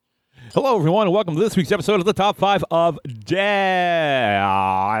Hello, everyone, and welcome to this week's episode of the Top 5 of Death.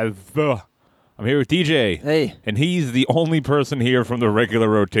 I'm here with DJ. Hey. And he's the only person here from the regular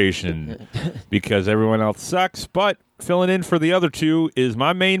rotation because everyone else sucks. But filling in for the other two is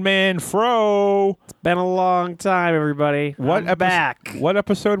my main man, Fro. It's been a long time, everybody. I'm back. What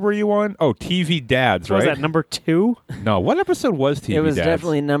episode were you on? Oh, TV Dads, What right? was that, number 2? No, what episode was TV Dads? It was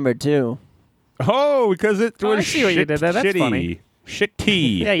definitely number 2. Oh, because it was I see what you did there. That's shitty. funny.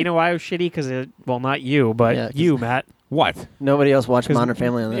 Shitty. Yeah, you know why I was shitty? Because, well, not you, but Yeah, 'cause- you, Matt. What? Nobody else watched 'Cause- Modern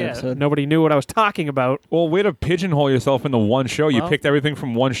Family on that Yeah, episode. nobody knew what I was talking about. Well, way to pigeonhole yourself into one show. You Well- picked everything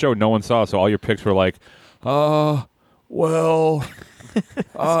from one show no one saw, so all your picks were like,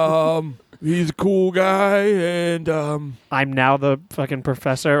 he's a cool guy, and, I'm now the fucking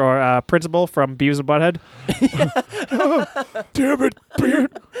professor or principal from Beavis and Butthead. damn it,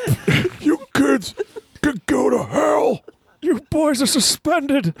 Beard, you kids can go to hell. You boys are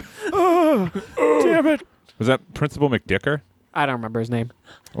suspended. Damn it. Was that Principal McDicker? I don't remember his name.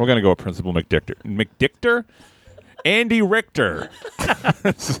 We're going to go with Principal McDicker. McDicker? Andy Richter.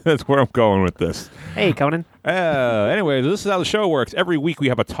 That's where I'm going with this. Hey, Conan. Anyway, this is how the show works. Every week we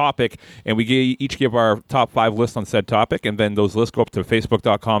have a topic, and we each give our top 5 lists on said topic, and then those lists go up to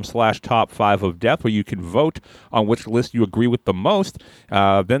facebook.com/top5ofdeath, where you can vote on which list you agree with the most.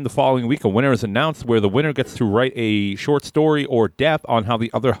 Then the following week, a winner is announced, where the winner gets to write a short story or death on how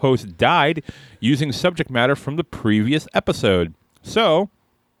the other host died using subject matter from the previous episode. So,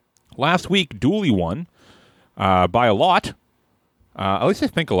 last week, Dooley won by a lot. At least I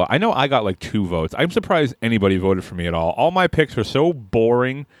think a lot. I know I got like 2 votes. I'm surprised anybody voted for me at all. All my picks are so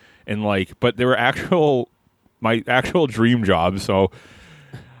boring and but they were my actual dream job. So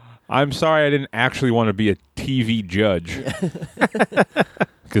I'm sorry I didn't actually want to be a TV judge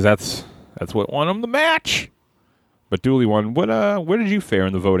because that's what won them the match. But Dooley won. Where did you fare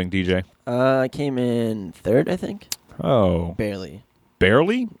in the voting, DJ? I came in 3rd, I think. Oh, Barely.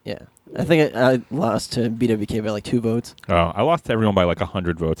 barely? Yeah. I think I lost to BWK by like 2 votes. Oh, I lost to everyone by like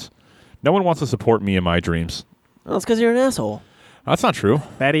 100 votes. No one wants to support me in my dreams. Well, it's because you're an asshole. That's not true.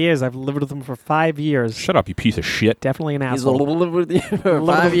 That he is. I've lived with him for 5 years. Shut up, you piece of shit. Definitely an He's asshole. lived with you for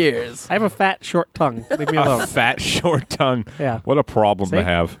 5 years. I have a fat, short tongue. Leave me A alone. fat, short tongue. Yeah. What a problem to See?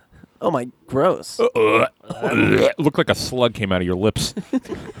 have. Oh my, gross. Looked like a slug came out of your lips.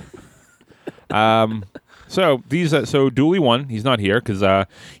 So Dooley won. He's not here because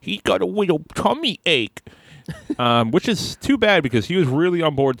he got a little tummy ache, which is too bad because he was really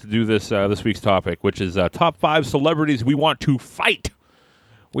on board to do this week's topic, which is top 5 celebrities we want to fight.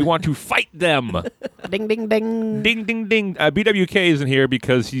 We want to fight them. Ding, ding, ding. Ding, ding, ding. BWK isn't here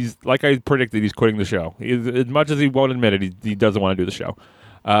because he's, like I predicted, he's quitting the show. As much as he won't admit it, he doesn't want to do the show.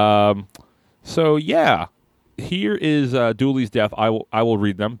 So, yeah. Here is Dooley's death. I will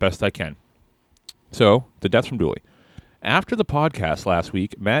read them best I can. So, the deaths from Dooley. After the podcast last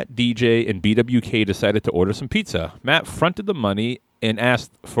week, Matt, DJ, and BWK decided to order some pizza. Matt fronted the money and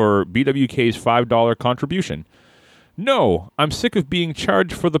asked for BWK's $5 contribution. No, I'm sick of being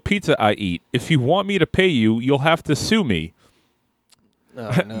charged for the pizza I eat. If you want me to pay you, you'll have to sue me.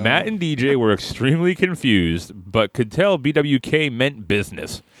 Oh, no. Matt and DJ were extremely confused, but could tell BWK meant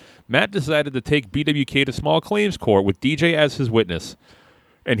business. Matt decided to take BWK to small claims court with DJ as his witness.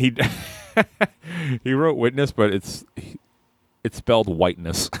 And he he wrote witness, but it's spelled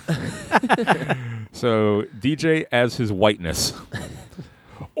whiteness. So DJ as his whiteness.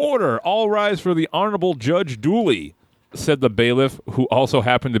 Order, all rise for the Honorable Judge Dooley, said the bailiff, who also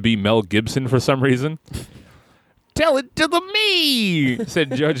happened to be Mel Gibson for some reason. Tell it to the me,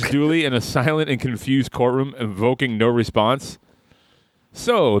 said Judge Dooley in a silent and confused courtroom, invoking no response.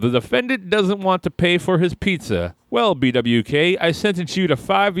 So, the defendant doesn't want to pay for his pizza. Well, BWK, I sentence you to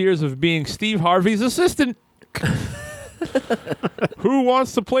 5 years of being Steve Harvey's assistant. Who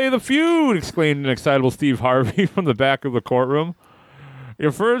wants to play the feud? Exclaimed an excitable Steve Harvey from the back of the courtroom.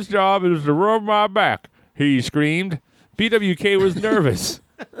 Your first job is to rub my back, he screamed. BWK was nervous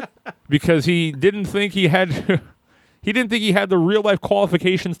because he didn't think he had the real-life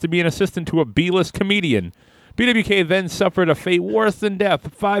qualifications to be an assistant to a B-list comedian. BWK then suffered a fate worse than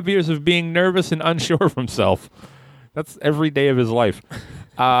death, 5 years of being nervous and unsure of himself. That's every day of his life.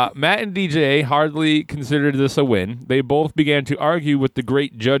 Matt and DJ hardly considered this a win. They both began to argue with the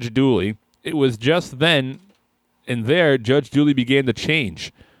great Judge Dooley. It was just then and there Judge Dooley began to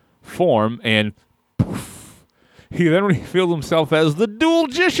change form, and poof, he then revealed himself as the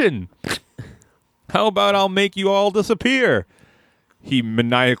Dual-gician. How about I'll make you all disappear? He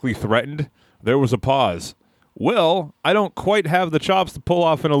maniacally threatened. There was a pause. Well, I don't quite have the chops to pull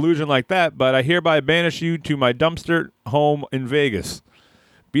off an illusion like that, but I hereby banish you to my dumpster home in Vegas.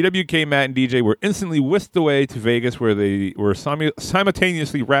 BWK, Matt, and DJ were instantly whisked away to Vegas, where they were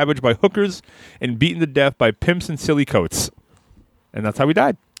simultaneously ravaged by hookers and beaten to death by pimps and silly coats. And that's how we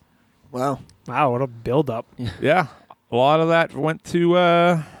died. Wow. Wow, what a build-up. Yeah. A lot of that went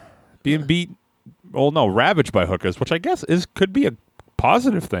to being beat, ravaged by hookers, which I guess could be a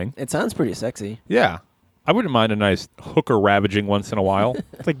positive thing. It sounds pretty sexy. Yeah. I wouldn't mind a nice hooker ravaging once in a while.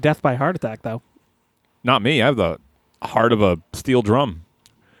 It's like death by heart attack, though. Not me. I have the heart of a steel drum.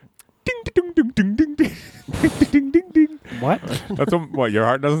 Ding, ding, ding, ding, ding, ding, ding, ding, ding. What? That's what your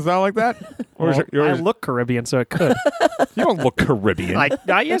heart doesn't sound like that? Or is Well, yours? I look Caribbean, so it could. You don't look Caribbean.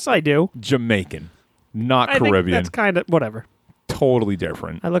 Yes, I do. Jamaican, not I think Caribbean. that's kind of whatever. Totally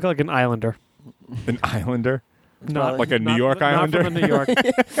different. I look like an islander. An islander, Not like a New York Islander. Not from a New York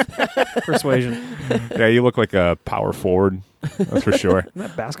persuasion. Yeah, you look like a power forward. That's for sure. Isn't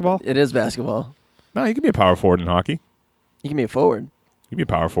that basketball? It is basketball. No, you can be a power forward in hockey. You can be a forward. You can be a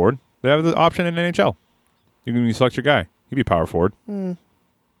power forward. They have the option in NHL. You can select your guy. You can be a power forward.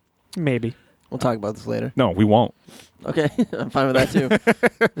 Maybe. We'll talk about this later. No, we won't. Okay, I'm fine with that too.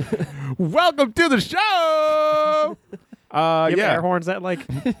 Welcome to the show. Give Yeah. air horns that like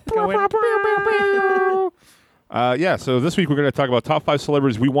go in. Yeah, so this week we're going to talk about top 5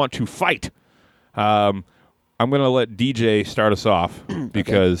 celebrities we want to fight. I'm going to let DJ start us off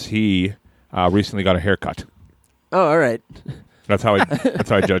because he recently got a haircut. Oh, all right. That's how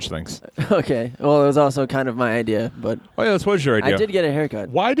I judge things. Okay. Well, it was also kind of my idea, but Oh yeah, this was your idea. I did get a haircut.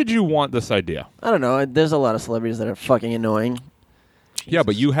 Why did you want this idea? I don't know. There's a lot of celebrities that are fucking annoying. Yeah,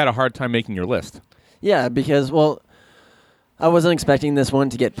 but you had a hard time making your list. Yeah, because, well, I wasn't expecting this one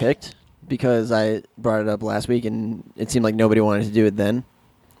to get picked because I brought it up last week and it seemed like nobody wanted to do it then.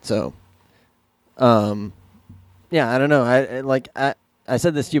 So, yeah, I don't know. I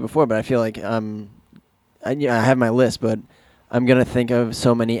said this to you before, but I feel like I have my list, but I'm going to think of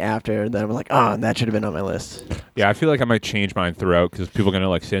so many after that I'm like, oh, that should have been on my list. Yeah, I feel like I might change mine throughout because people are going to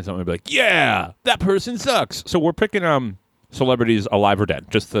like say something and be like, yeah, that person sucks. So we're picking celebrities alive or dead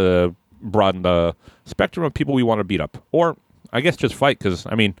just to broaden the spectrum of people we want to beat up. Or I guess just fight because,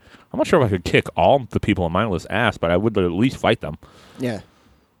 I mean, I'm not sure if I could kick all the people on my list ass, but I would at least fight them. Yeah.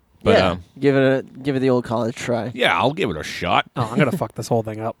 But, yeah. Give it the old college try. Yeah, I'll give it a shot. Oh, I'm gonna fuck this whole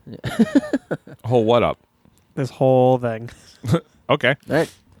thing up. Hold what up? This whole thing. Okay. All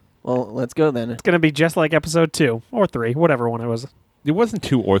right. Well, let's go then. It's gonna be just like episode 2 or 3, whatever one it was. It wasn't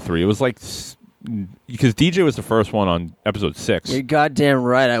 2 or 3. It was like because DJ was the first one on episode 6. You're goddamn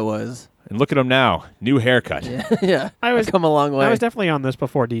right I was. And look at him now. New haircut. Yeah. Yeah. I was- I've come a long way. I was definitely on this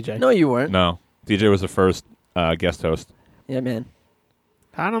before DJ. No, you weren't. No. DJ was the first guest host. Yeah, man.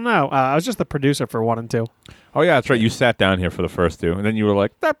 I don't know. I was just the producer for 1 and 2. Oh, yeah, that's right. You sat down here for the first 2. And then you were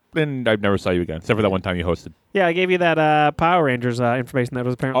like, and I never saw you again. Except for that one time you hosted. Yeah, I gave you that Power Rangers information that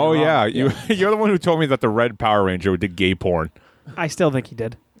was apparently Oh, wrong. yeah. You're the one who told me that the red Power Ranger did gay porn. I still think he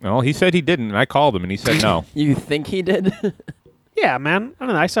did. Well, he said he didn't, and I called him, and he said no. You think he did? Yeah, man. I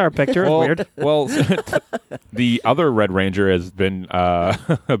don't know. I saw a picture. It's weird. Well, the other Red Ranger has been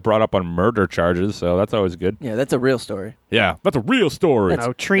brought up on murder charges, so that's always good. Yeah, that's a real story. Yeah, that's a real story. No,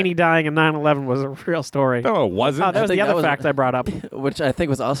 Trini dying in 9/11 was a real story. No, it wasn't. Oh, that was the think that other was- fact I brought up. Which I think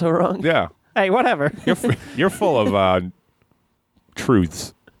was also wrong. Yeah. Hey, whatever. You're full of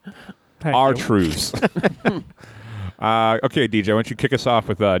truths. Thank Our you. truths. Okay, DJ, why don't you kick us off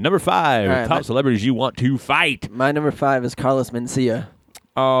with number 5, All right, top my- celebrities you want to fight. My number 5 is Carlos Mencia.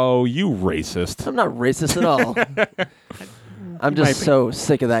 Oh, you racist. I'm not racist at all. I'm might just be. so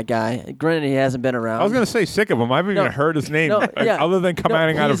sick of that guy. Granted, he hasn't been around. I was going to say sick of him. I haven't No. even heard his name No, yeah. other than coming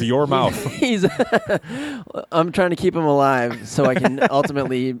out of he's- your mouth. He's. I'm trying to keep him alive so I can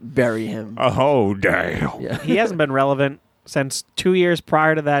ultimately bury him. Oh, damn. Yeah. He hasn't been relevant since 2 years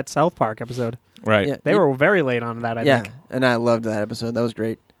prior to that South Park episode. Right. Yeah. They were very late on that, I Yeah, think. and I loved that episode. That was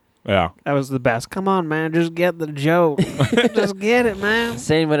great. Yeah. That was the best. Come on, man. Just get the joke. Just get it, man.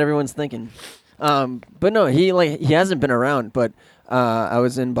 Saying what everyone's thinking. But no, he hasn't been around. But I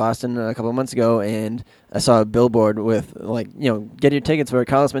was in Boston a couple of months ago, and I saw a billboard with get your tickets for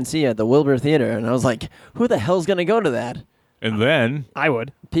Carlos Mencia at the Wilbur Theater, and I was like, who the hell's gonna go to that? And then, I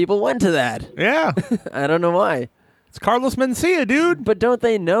would. People went to that. yeah, I don't know why. it's Carlos Mencia, dude. But don't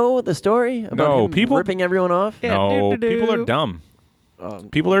they know the story about No, him people- ripping everyone off? Yeah, No, do-do-do. people are dumb. Um,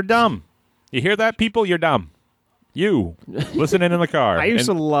 People are dumb. You hear that, people? You're dumb. You listening in the car. I used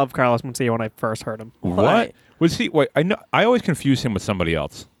And to love Carlos Mencia when I first heard him. what Why? was he? Wait, I know. I always confuse him with somebody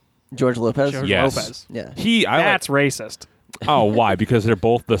else. George Lopez. George Yes. Lopez. Yeah. That's racist. Oh, why? Because they're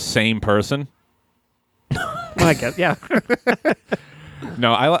both the same person. I guess, yeah.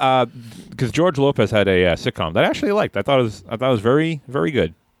 No, I because George Lopez had a sitcom that I actually liked. I thought it was very, very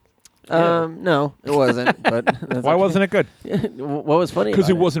good. No, it wasn't. But that's Why wasn't it good? it? What was funny? Because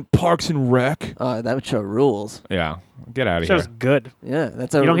it about wasn't Parks and Rec. That show rules. Yeah, get out of Show's here. good. Yeah,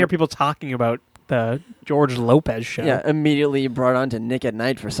 that's You don't hear people talking about the George Lopez show. Yeah, immediately brought on to Nick at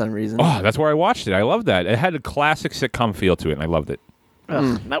Night for some reason. Oh, that's where I watched it. I loved that. It had a classic sitcom feel to it, and I loved it.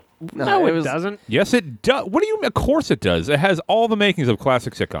 Ugh, no, No, it it was- doesn't. Yes, it does. What do you mean? Of course it does. It has all the makings of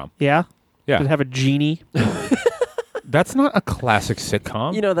classic sitcom. Yeah. Yeah. Does it have a genie? That's not a classic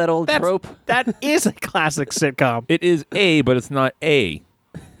sitcom. You know that old trope? That is a classic sitcom. It is A, but it's not A.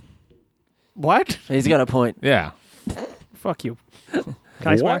 What? He's got a point. Yeah. Fuck you. Can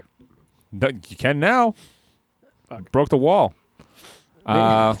I swear? What? No, you can now. Broke the wall.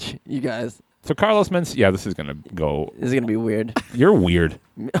 You guys, So Carlos Mencia. Yeah, this is gonna go. this is gonna be weird. You're weird.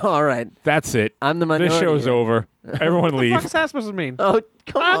 All right, That's it. I'm the minority. This show's here. over. Everyone What's leave. that supposed to mean? Oh,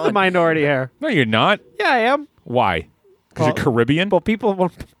 come I'm the on. minority here. No, you're not. Yeah, I am. Why? Because Well- you're Caribbean. Well, people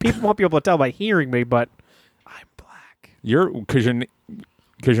won't be able to tell by hearing me, but I'm black. You're because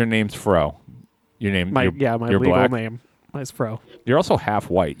your name's Fro. Your name. My you're, legal black. name is Fro. You're also half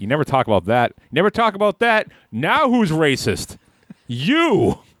white. You never talk about that. Never talk about that. Now who's racist?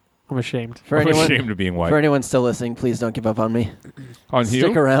 You. I'm ashamed. For I'm anyone, ashamed of being white. for anyone still listening, please don't give up on me. On Stick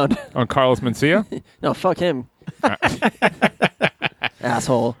you? around. On Carlos Mencia? No, fuck him.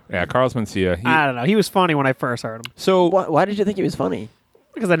 Asshole. Yeah, Carlos Mencia. I don't know. He was funny when I first heard him So Why did you think he was funny?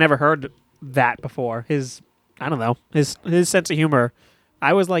 because I never heard that before. I don't know. His sense of humor.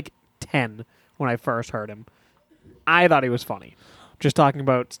 I was like 10 when I first heard him. I thought he was funny. Just talking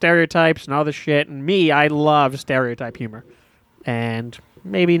about stereotypes and all this shit. And me, I love stereotype humor. And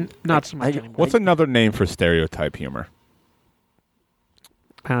maybe not so much anymore. what's another name for stereotype humor?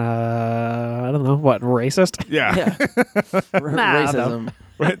 I don't know. What, racist? Yeah. Yeah. Racism.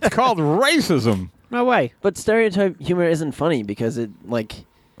 It's called racism. No way. But stereotype humor isn't funny because it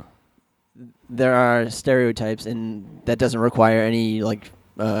there are stereotypes and that doesn't require any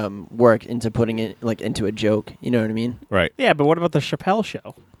work into putting it into a joke. You know what I mean? Right. Yeah, but what about the Chappelle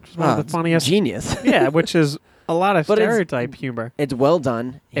show? Which is one of it's the funniest. genius. Yeah, which is a lot of But it's- stereotype humor. It's well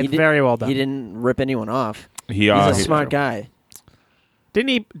done. It's very well done. He didn't rip anyone off. He, He's a he- smart guy.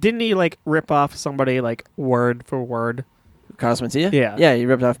 Didn't he like rip off somebody like word for word? Carlos Mencia? Yeah. Yeah, he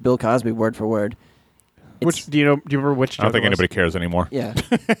ripped off Bill Cosby word for word. Which do you remember which? I don't joke think it was? anybody cares anymore. Yeah.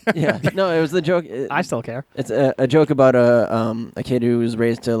 Yeah. No, it was the joke. I still care. It's a joke about a kid who was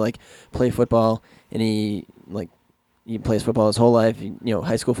raised to play football, and he plays football his whole life.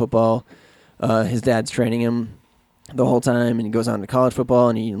 High school football. His dad's training him the whole time, and he goes on to college football,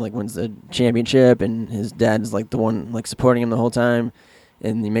 and he wins the championship, and his dad's the one supporting him the whole time,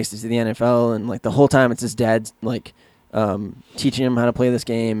 and he makes it to the NFL, and the whole time it's his dad's teaching him how to play this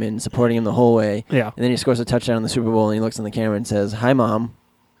game and supporting him the whole way. Yeah. And then he scores a touchdown in the Super Bowl, and he looks in the camera and says, "Hi, Mom."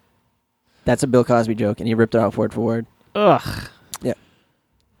 That's a Bill Cosby joke, and he ripped it off word for word. Ugh.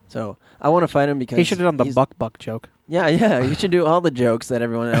 So I want to fight him because He should have done the he's- buck joke. Yeah, you should do all the jokes that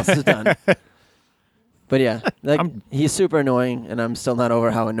everyone else has done. But yeah, he's super annoying, and I'm still not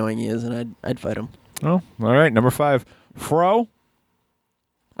over how annoying he is, and I'd fight him. Oh, all right. Number 5, Fro.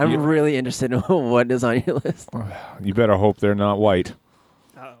 I'm You- really interested in what is on your list. You better hope they're not white.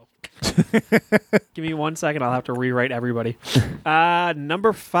 Uh-oh. Give me 1 second. I'll have to rewrite everybody.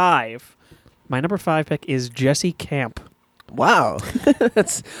 Number 5. My number 5 pick is Jesse Camp. Wow,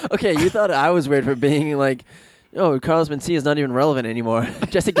 that's okay. You thought I was weird for being Carlos Mencia is not even relevant anymore.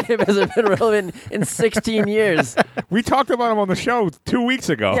 Jesse Camp hasn't been relevant in 16 years. We talked about him on the show 2 weeks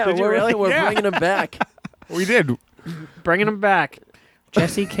ago. Yeah, Did you we're, really? we're Yeah. bringing him back. We did. Bringing him back.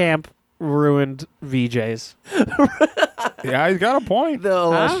 Jesse Camp ruined VJs. Yeah, he's got a point. The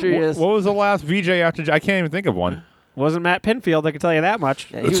illustrious. What was the last VJ after? I can't even think of one. Wasn't Matt Pinfield, I can tell you that much.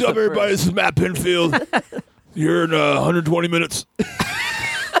 Yeah, he was the first. This is Matt Pinfield. Here in 120 minutes.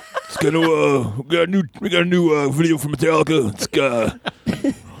 It's gonna we got a new video from Metallica.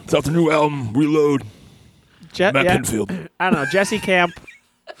 It's out the new album Reload. Pinfield. I don't know. Jesse Camp.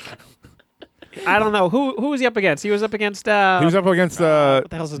 I don't know. Who was he up against? He was up against He was up against what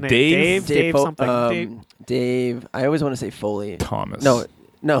the hell's his name? Dave? Dave Fo- something. Dave. I always want to say Foley. Thomas.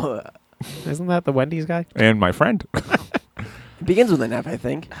 No. Isn't that the Wendy's guy? And my friend. It begins with an F, I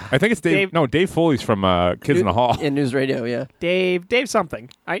think. I think it's Dave. Dave- No, Dave Foley's from Kids in the Hall, In News Radio, yeah. Dave something.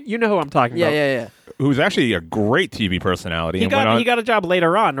 You know who I'm talking Yeah, about. yeah. who's actually a great TV personality. He and went on, got a job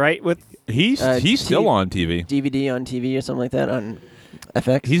later on, right? With he's still on TV. DVD on TV or something like that on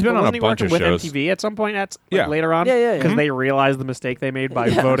FX. He's been on wasn't a he bunch working of with shows. MTV at some point? Yeah. Later on. Yeah, yeah, yeah. Because Mhm. they realized the mistake they made by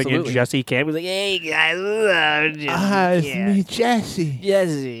Yeah, voting absolutely. in Jesse Camp. He was like, "Hey guys, Jesse Camp. Jesse.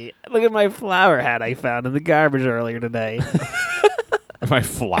 Jesse, look at my flower hat I found in the garbage earlier today." My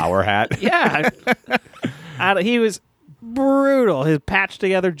flower hat. Yeah. He was brutal. His patched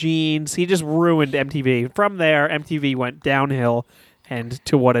together jeans. He just ruined MTV. From there, MTV went downhill and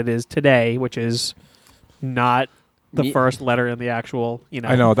to what it is today, which is not the Me- first letter in the actual,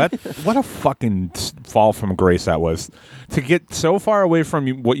 I know that. What a fucking fall from grace that was, to get so far away from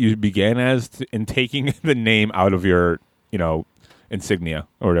what you began as and taking the name out of your, insignia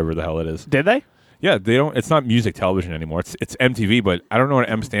or whatever the hell it is. Did they? Yeah, they don't. It's not music television anymore. It's MTV, but I don't know what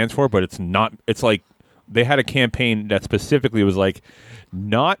M stands for. But it's not. It's like they had a campaign that specifically was like,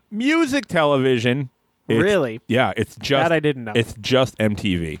 not music television. It's- Really? Yeah, it's just That I didn't know. It's just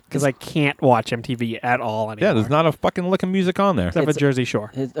MTV. Because I can't watch MTV at all anymore. Yeah, there's not a fucking lick of music on there. Except for It's- Jersey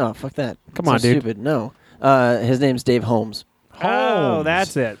Shore. Oh, fuck that. Come So on, dude. Stupid. No. His name's Dave Holmes. Oh, Holmes.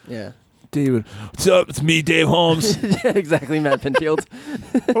 that's it. Yeah. David, what's up? It's me, Dave Holmes. Yeah, exactly. Matt Pinfield.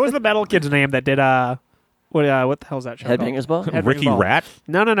 What was the metal kid's name that did what the hell's that show called? Headbangers Ball. Headbangers Ricky Ball. Rat,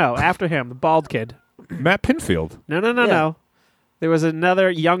 No. After him, the bald kid. Matt Pinfield. No. Yeah. There was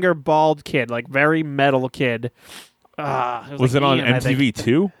another younger bald kid, like very metal kid. Was like it on Ian, I think. MTV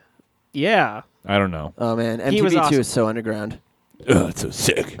too? Yeah. I don't know. Oh man, He was MTV2 awesome. is so underground. Ugh, it's so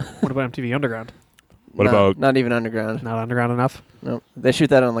sick. What about MTV Underground? What No, about- not even underground? Not underground enough. No, they shoot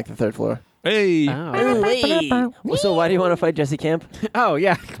that on like the third floor. Hey, Oh, So why do you want to fight Jesse Camp? oh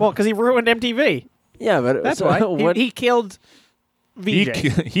yeah. Well, because he ruined MTV. Yeah, but That's so why. What? He killed he, VJ.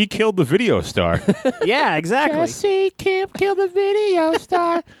 he killed the video star. Yeah, exactly. Jesse Camp killed the video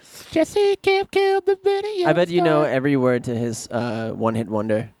star. Jesse Camp killed the video I bet you know every word to his one-hit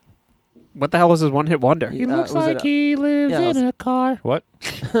wonder. What the hell was his one-hit wonder? He looks like he lives Yeah, in a car. What?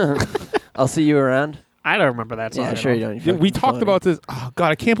 I'll see you around. I don't remember that song. Yeah, at sure all. you don't. Yeah, we talked about this. Oh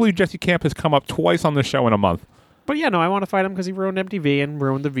God, I can't believe Jesse Camp has come up twice on the show in a month. But yeah, no, I want to fight him because he ruined MTV and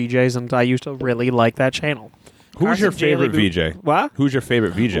ruined the VJs, and I used to really like that channel. Who's your Carson Daly favorite VJ? What? Who's your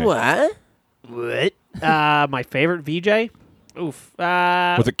favorite VJ? What? What? My favorite VJ? Oof.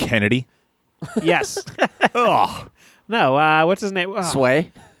 Was it Kennedy? Yes. Ugh. No. What's his name? Oh,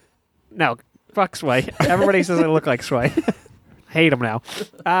 Sway? No. Fuck Sway. Everybody says I look like Sway. Hate him now.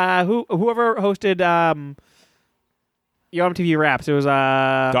 Whoever hosted Yo MTV Raps? It was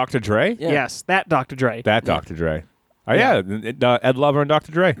Dr. Dre? Yeah. Yes, that Dr. Dre. That Dr. Dre. Oh yeah, Ed Lover and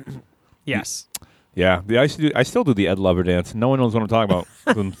Dr. Dre. Yes. Yeah, I still do the Ed Lover dance. No one knows what I'm talking about.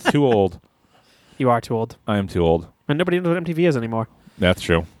 I'm too old. You are too old, I am too old. and nobody knows what MTV is anymore. That's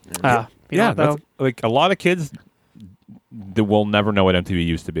true. You know what, though? that's, like a lot of kids that will never know what MTV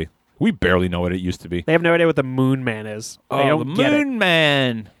used to be. We barely know what it used to be. They have no idea what the Moon Man is. They Oh, don't the get it. Moon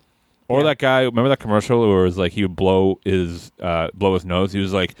Man. Or Yeah. that guy. Remember that commercial where it was like he would blow his nose? He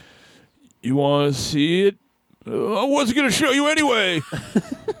was like, "You want to see it? I wasn't going to show you anyway."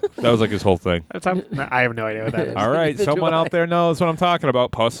 That was like his whole thing. I have no idea what that is. All right, Neither do someone I. out there knows what I'm talking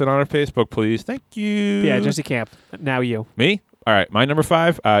about. Post it on our Facebook, please. Thank you. Yeah, Jesse Camp. Now you. Me? All right, my number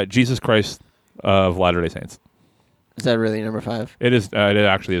 5, Jesus Christ of Latter-day Saints. Is that really number 5? It is. It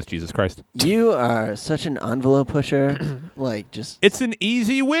actually is Jesus Christ. You are such an envelope pusher. Like, just... It's an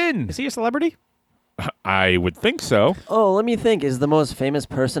easy win. Is he a celebrity? I would think so. Oh, let me think. Is the most famous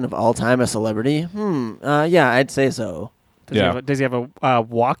person of all time a celebrity? Yeah, I'd say so. Does he have a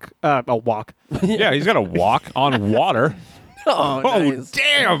walk? A walk. Yeah, he's got to walk on water. Oh, Oh, nice.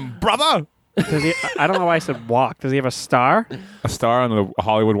 damn, brother. Does he? I don't know why I said walk. Does he have a star? A star on the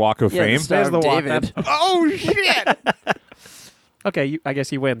Hollywood Walk of Yeah, the Fame. star There's of the walk, David. Oh, shit. Okay, I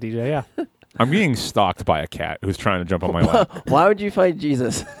guess you win, DJ. Yeah. I'm being stalked by a cat who's trying to jump on my lap. Why would you fight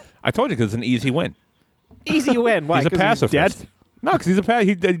Jesus? I told you because it's an easy win. Easy win. Why? He's a 'Cause pacifist. dead? No, because he's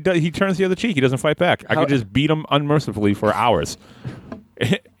a he turns the other cheek. He doesn't fight back. I How- could just beat him unmercifully for hours,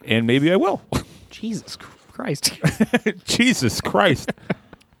 and maybe I will. Jesus Christ. Jesus Christ.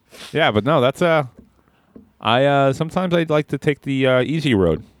 Yeah, but no, that's I sometimes I'd like to take the easy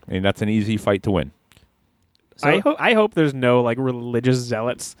road, and that's an easy fight to win. So- I hope there's no like religious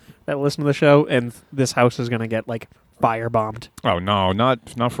zealots that listen to the show, and this house is gonna get like firebombed. Oh no, not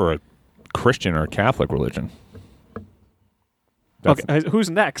for a Christian or Catholic religion. That's- Okay, who's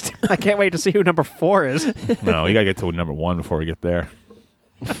next? I can't wait to see who number 4 is. No, you gotta get to number 1 before we get there.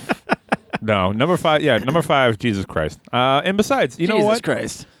 No, number 5. Yeah, number 5. Jesus Christ. And besides, you know Jesus what?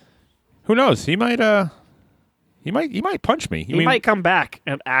 Christ. Who knows? He might punch me. He might come back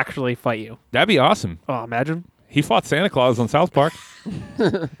and actually fight you. That'd be awesome. Oh, imagine. He fought Santa Claus on South Park.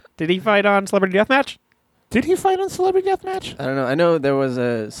 Did he fight on Celebrity Deathmatch? Did he fight on Celebrity Deathmatch? I don't know. I know there was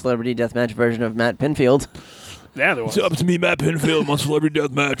a celebrity deathmatch version of Matt Pinfield. Yeah, there was. What's up to me, Matt Pinfield, on Celebrity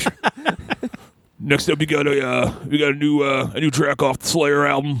Deathmatch. Next up, we got a new track off the Slayer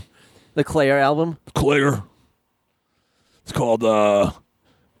album, The Claire album. Claire. It's called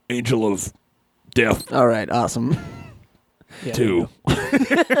Angel of Death All right, awesome. Yeah. 2.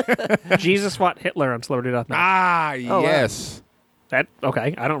 Jesus fought Hitler on Celebrity Deathmatch. Ah, wow. yes. That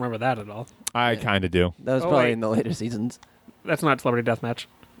okay? I don't remember that at all. I kind of do. That was Oh, probably wait. in the later seasons. That's not Celebrity Deathmatch.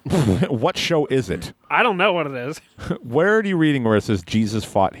 What show is it? I don't know what it is. Where are you reading where it says Jesus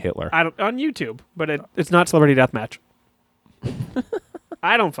fought Hitler? I don't on YouTube, but it's not Celebrity Deathmatch.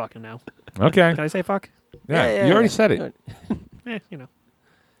 I don't fucking know. Okay. Can I say fuck? Yeah, you already said it. You know.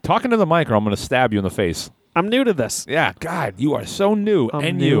 Talking to the mic or I'm going to stab you in the face. I'm new to this. Yeah, God, you are so new. I'm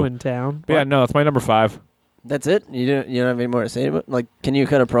and new you. in town. But yeah, no, it's my number 5. That's it? You don't have any more to say about? Like, can you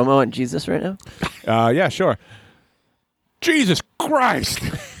cut a promo on Jesus right now? Yeah, sure. Jesus Christ.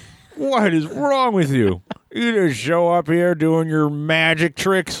 What is wrong with you? You just show up here doing your magic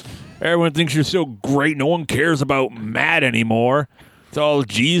tricks. Everyone thinks you're so great. No one cares about Matt anymore. It's all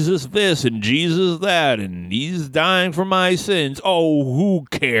Jesus this and Jesus that, and he's dying for my sins. Oh, who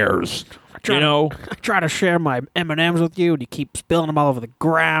cares? You know? I try to share my M&Ms with you, and you keep spilling them all over the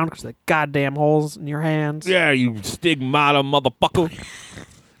ground because the goddamn holes in your hands. Yeah, you stigmata motherfucker.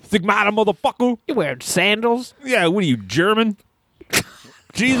 Stigmata motherfucker. You wearing sandals? Yeah, what are you, German?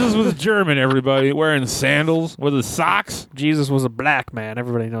 Jesus was German, everybody. Wearing sandals with his socks. Jesus was a black man.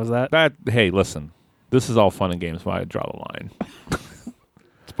 Everybody knows that. Hey, listen. This is all fun and games, but I draw the line.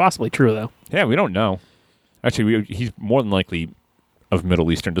 It's possibly true, though. Yeah, we don't know. Actually, he's more than likely of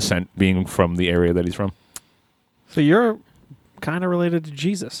Middle Eastern descent, being from the area that he's from. So you're kind of related to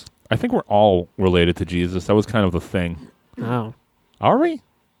Jesus. I think we're all related to Jesus. That was kind of the thing. Oh. Are we?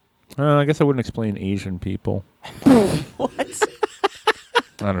 I guess I wouldn't explain Asian people. What?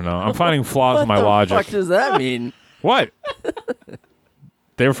 I don't know. I'm finding flaws in my logic. What the fuck does that mean? What?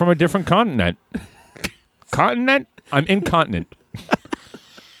 They're from a different continent. Continent? I'm incontinent.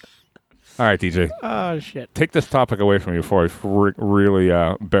 All right, DJ. Oh, shit. Take this topic away from you before I really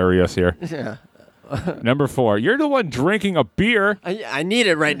bury us here. Yeah. Number 4. You're the one drinking a beer. I need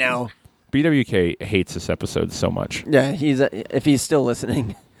it right now. BWK hates this episode so much. Yeah, if he's still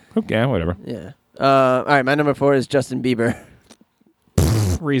listening. Yeah, whatever. Yeah. All right, my number 4 is Justin Bieber.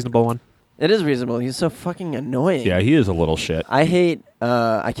 Reasonable one. It is reasonable. He's so fucking annoying. Yeah, he is a little shit. I hate.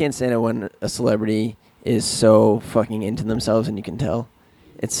 I can't stand it when a celebrity is so fucking into themselves, and you can tell.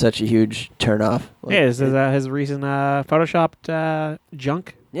 It's such a huge turnoff. Like, Yeah, is his recent photoshopped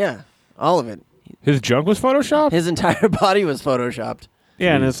junk? yeah, all of it. His junk was photoshopped? His entire body was photoshopped.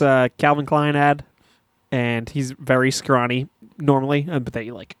 Yeah, and Jeez. it's a Calvin Klein ad, and he's very scrawny normally, but they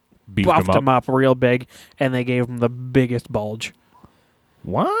like Beefed buffed him up real big, and they gave him the biggest bulge.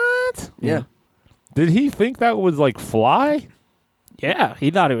 What? Yeah. Did he think that was like fly? Yeah,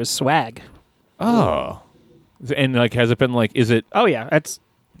 he thought it was swag. Oh. And like, has it been like, is it, Oh yeah, it's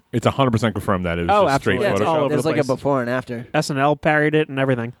 100% confirmed that it was Oh, just straight absolutely. Yeah, it's all Photoshop? over There's the like a place. before and after. SNL parried it and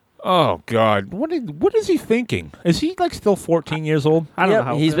everything. Oh, God. What is he thinking? Is he like still 14 years old? I don't Yep, know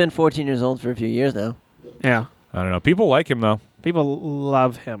how he's been 14 years old for a few years now. Yeah, I don't know. People like him, though. people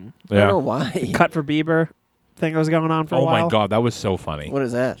love him. I don't know why. Cut for Bieber thing that was going on for a Oh, while. my God. That was so funny. What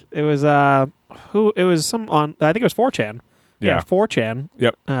is that? It was it was some on I think it was 4chan. Yeah. 4chan.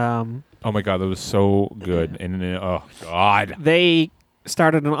 Yep. Um, Oh, my God. That was so good. And oh, God. they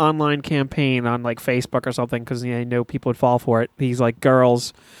started an online campaign on like Facebook or something because they know people would fall for it. These like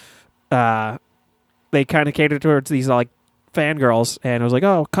girls, they kind of catered towards these like fangirls, and it was like,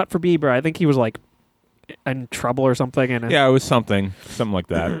 oh, cut for Bieber. I think he was like in trouble or something, and Yeah, it was something like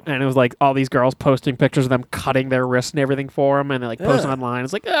that. and it was like all these girls posting pictures of them cutting their wrists and everything for him, and they like post Yeah. online.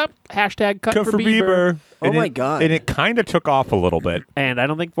 It's like hashtag cut for Bieber. Oh And my it- God. And it kind of took off a little bit. And I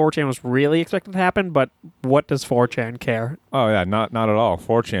don't think 4chan was really expected to happen, but what does 4chan care? Oh, yeah. Not at all.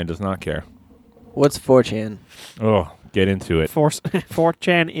 4chan does not care. What's 4chan? Oh, get into it.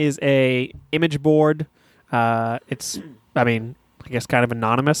 4chan is a image board. It's, I mean, I guess kind of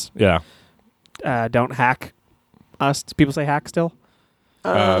anonymous. Yeah. Don't hack us. Do people say hack still?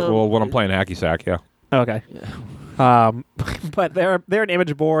 Well, when I'm playing hacky sack, yeah. Okay. But they're an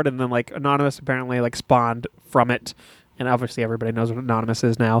image board, and then like Anonymous apparently like spawned from it, and obviously everybody knows what Anonymous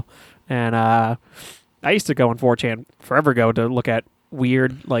is now. And I used to go on 4chan forever ago to look at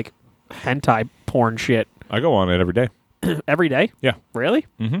weird like hentai porn shit I go on it every day. every day. Yeah. Really?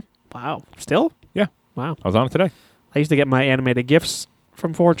 Mm-hmm. Wow. Still? Yeah. Wow. I was on it today. I used to get my animated GIFs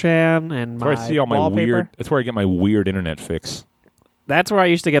from 4chan and That's where my I see all my wallpaper. weird. That's where I get my weird internet fix. That's where I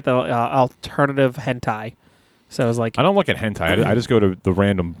used to get the alternative hentai. So it was like, I don't look at hentai. I just go to the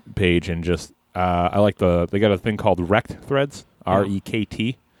random page and just. I like they got a thing called Rect Threads,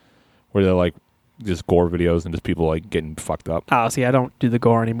 REKT, where they're like just gore videos and just people like getting fucked up. Oh, see, I don't do the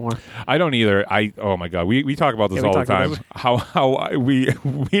gore anymore. I don't either. Oh my god, we talk about this Yeah, we all the talk about time. How we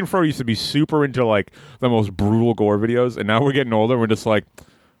me and Fro used to be super into like the most brutal gore videos, and now we're getting older. We're just like,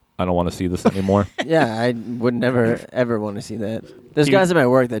 I don't want to see this anymore. Yeah, I would never ever want to see that. There's You- guys at my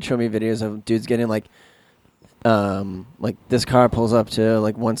work that show me videos of dudes getting like this car pulls up to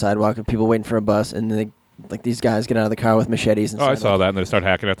like one sidewalk of people waiting for a bus, and they like these guys get out of the car with machetes and Oh, I stuff. saw that, and they start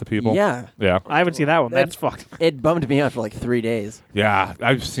hacking at the people. Yeah, Yeah. I haven't seen that one. That- That's fucked. it bummed me out for like 3 days. Yeah.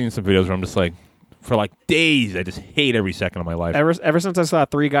 I've seen some videos where I'm just like, for like days, I just hate every second of my life. Ever since I saw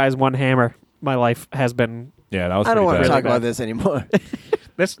 3 Guys, 1 Hammer, my life has been. Yeah, that was I don't want pretty to bad. talk bad. about this anymore.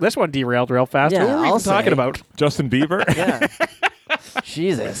 This one derailed real fast. Yeah, Who were we I'll even talking say. about? Justin Bieber? Yeah.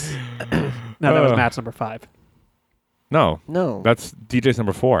 Jesus. No, that was Uh. Matt's number 5. No. No. That's DJ's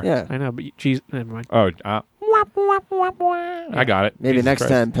number 4. Yeah. I know, but geez, never mind. Oh, I got it. Maybe Jesus next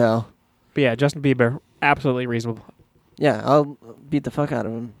Christ. time, pal. But yeah, Justin Bieber, absolutely reasonable. Yeah, I'll beat the fuck out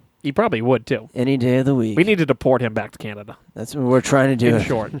of him He probably would too. any day of the week. We need to deport him back to Canada. That's what we're trying to do. In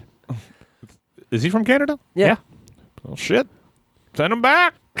short. Is he from Canada? Yeah. Oh, shit. Send him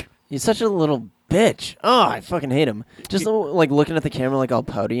back. He's such a little bitch. Oh, I fucking hate him. Just like looking at the camera like all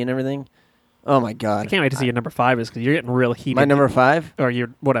pouty and everything. Oh my I god. can't wait to see your number 5 is because you're getting real heated. My number 5? Or you're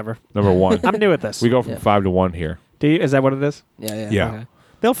whatever. Number 1. I'm new at this. We go from Yeah. 5 to 1 here. Is that what it is? Yeah, yeah. Yeah. Okay.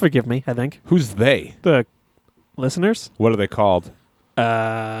 They'll forgive me, I think. Who's they? The listeners? What are they called?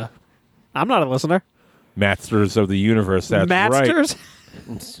 I'm not a listener. Masters of the Universe. That's right. Masters?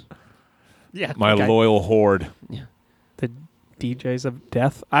 Yeah. My okay. loyal horde. The DJs of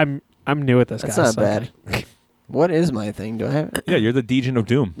Death. I'm new at this, That's guys. not bad. What is my thing? Do I have it? Yeah, you're the Dejan of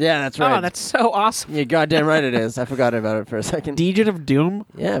Doom. Yeah, that's right. Oh, that's so awesome. You're goddamn right it is. I forgot about it for a second. Legion of Doom.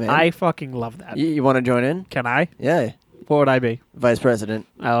 Yeah, man. I fucking love that. You want to join in? Can I? Yeah. What would I be? Vice president.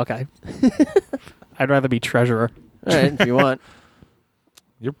 Oh, okay. I'd rather be treasurer. All right, if you want.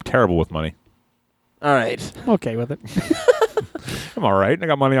 You're terrible with money. All right. I'm okay with it. I'm all right. I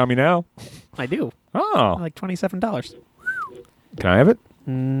got money on me now. I do. Oh. Like $27. Can I have it?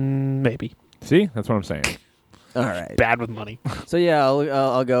 Maybe. See? That's what I'm saying. All right. Bad with money. So yeah,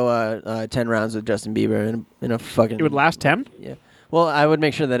 I'll go 10 rounds with Justin Bieber in a fucking. It would last 10? Yeah. Well, I would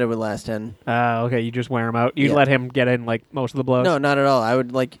make sure that it would last 10. Okay, you just wear him out. You'd Yeah. let him get in like most of the blows? No, not at all. I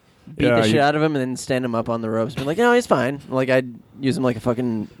would like beat Yeah, the shit you- out of him and then stand him up on the ropes. Be like, no, he's fine. Like I'd use him like a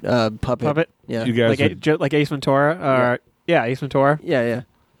fucking puppet. Puppet? Yeah. You guys Like, would- like Ace Ventura? Or, yeah, Ace Ventura. Yeah, yeah.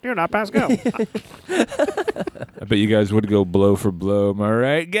 You're not Pascal. I bet you guys would go blow for blow. Am I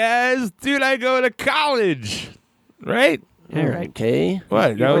right, guys? Dude, I go to college. Right? All right. Okay.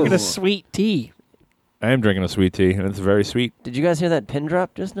 What? You're That drinking a was- sweet tea. I am drinking a sweet tea, and it's very sweet. Did you guys hear that pin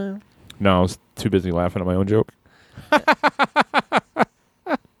drop just now? No, I was too busy laughing at my own joke.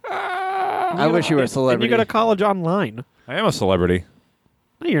 I wish you were a And celebrity. you go to college online. I am a celebrity.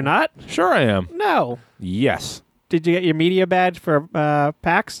 No, you're not. Sure I am. No. Yes. Did you get your media badge for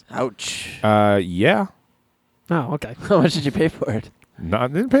PAX? Ouch. Yeah. Oh, okay. How much did you pay for it? No, I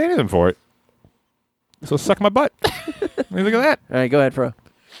didn't pay anything for it. So suck my butt. Look at that. All right, go ahead, Fro.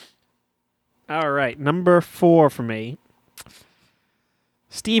 All right, number 4 for me.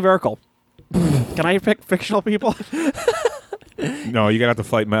 Steve Urkel. Can I pick fictional people? No, you're going to have to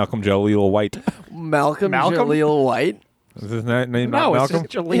fight Malcolm Jaleel White. Malcolm Malcolm? Jaleel White. Is his name No, not it's Malcolm?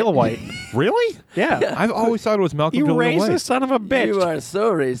 just Jaleel White. Really? Yeah. I've always thought it was Malcolm You Jaleel White. racist son of a bitch. You are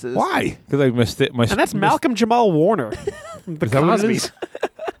so racist. Why? Because I missed it. And that's Malcolm Jamal Warner. from The Is that what it Cosbys. is?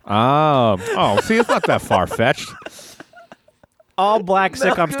 Oh, see, it's not that far fetched. All black sitcom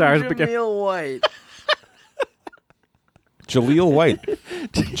Malcolm stars begin. Jaleel White. Jaleel White.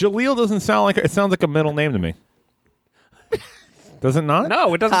 Jaleel doesn't sound like it sounds like a middle name to me. Does it not?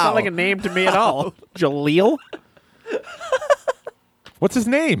 No, it doesn't How? sound like a name to me at all. Jaleel? What's his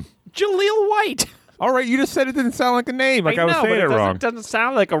name? Jaleel White. All right, you just said it didn't sound like a name. Like I was know, saying but it wrong. It doesn't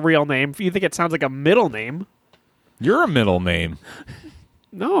sound like a real name. If you think it sounds like a middle name. You're a middle name.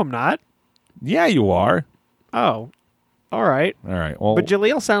 No, I'm not. Yeah, you are. Oh. All right. All right. Well, But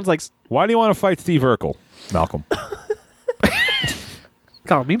Jaleel sounds like... why do you want to fight Steve Urkel, Malcolm?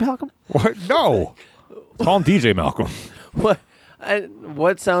 Call me Malcolm? What? No. Call him DJ Malcolm.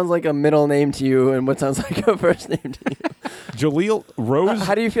 What sounds like a middle name to you, and what sounds like a first name to you? Jaleel Rose.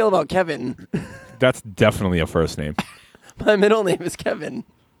 How do you feel about Kevin? That's definitely a first name. My middle name is Kevin.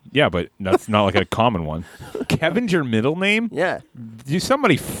 Yeah, but that's not like a common one. Kevin's your middle name? Yeah.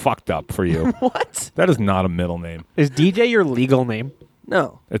 Somebody fucked up for you. What? That is not a middle name. Is DJ your legal name?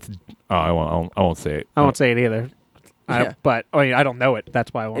 No. It's. Oh, I won't say it. I won't say it either. Yeah. But I don't know it.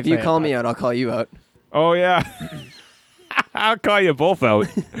 That's why I won't If say you it, call but- me out, I'll call you out. Oh yeah. I'll call you both out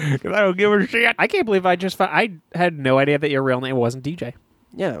because I don't give a shit. I can't believe I just found. I had no idea that your real name wasn't DJ.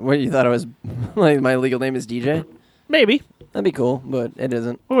 Yeah, what, you thought I was, like, my legal name is DJ? Maybe. That'd be cool, but it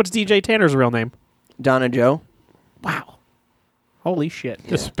isn't. Well, what's DJ Tanner's real name? Donna Joe. Wow. Holy shit.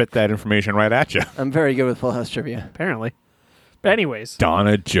 Just spit that information right at you. I'm very good with Full House trivia. Apparently. But anyways.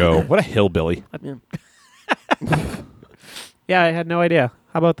 Donna Joe. What a hillbilly. Yeah. Yeah, I had no idea.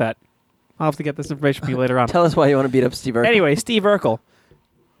 How about that? I'll have to get this information from you later on. Tell us why you want to beat up Steve Urkel. Anyway, Steve Urkel.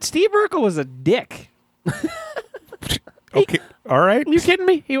 Steve Urkel was a dick. Okay. All right. You kidding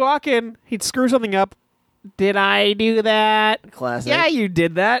me? He'd walk in, he'd screw something up. Did I do that? Classic. Yeah, you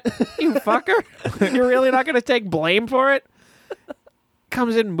did that. You fucker. You're really not going to take blame for it?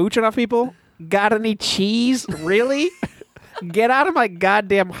 Comes in mooching off people. Got any cheese? Really? Get out of my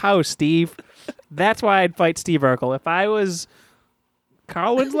goddamn house, Steve. That's why I'd fight Steve Urkel. If I was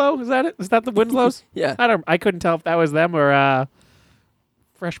Carl Winslow, is that it? Is that the Winslows? Yeah. I couldn't tell if that was them or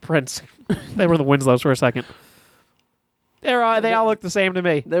Fresh Prince. They were the Winslows for a second. They all look the same to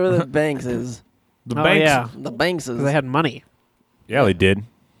me. They were the Bankses. The Oh, Banks. yeah. The Bankses. 'Cause they had money. Yeah, they did.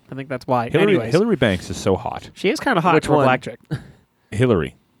 I think that's why. Hillary, Anyways, Hillary Banks is so hot. she is kind of hot Which for a one? black chick.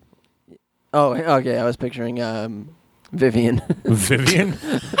 Hillary. Oh, okay. I was picturing Vivian. Vivian?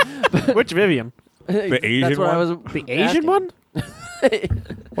 Which Vivian? The Asian That's what I one? was The Asian asking. one?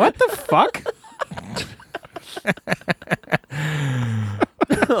 What the fuck?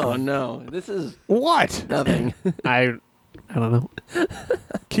 Oh no, this is What? nothing. I don't know.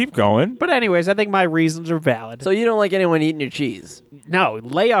 Keep going. But anyways, I think my reasons are valid. So you don't like anyone eating your cheese? No,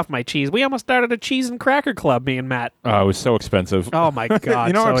 lay off my cheese. We almost started a cheese and cracker club, me and Matt. Oh, it was so expensive. Oh my god.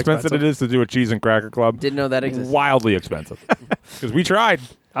 You know so how expensive it is to do a cheese and cracker club? Didn't know that existed. Wildly expensive. Because we tried.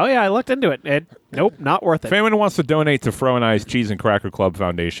 Oh yeah, I looked into it. Nope, not worth If it. anyone wants to donate to Fro and I's Cheese and Cracker Club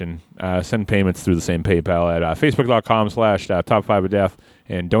Foundation, send payments through the same PayPal at facebook.com/top5ofdeath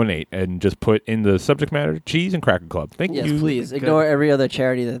and donate and just put in the subject matter Cheese and Cracker Club. Thank Yes, you. please ignore every other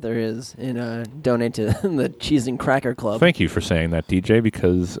charity that there is and donate to the Cheese and Cracker Club. Thank you for saying that, DJ,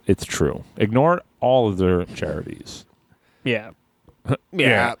 because it's true. Ignore all of their charities. Yeah.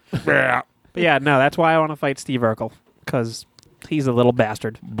 Yeah. Yeah. But yeah, no, that's why I want to fight Steve Urkel. Because he's a little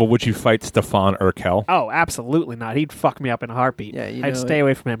bastard. But would you fight Stefan Urkel? Oh, absolutely not. He'd fuck me up in a heartbeat. Yeah, you I'd know stay it.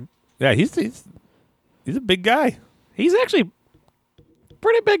 away from him. Yeah, he's a big guy. He's actually a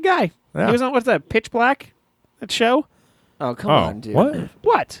pretty big guy. Yeah. He was on, what's that, Pitch Black? That show? Oh, come Oh, on, dude. what?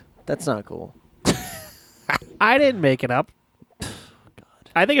 What? That's not cool. I didn't make it up.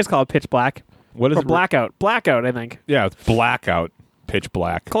 I think it's called Pitch Black. What is Or it? Blackout. Blackout, I think. Yeah, it's blackout. Pitch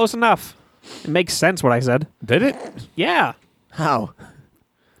black. Close enough. It makes sense what I said. Did it? Yeah. How?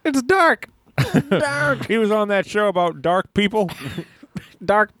 It's dark. He was on that show about dark people.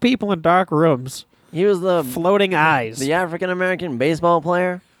 Dark people in dark rooms. He was the Floating eyes. African American baseball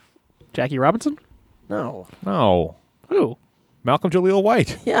player? Jackie Robinson? No. No. Who? Malcolm Jaleel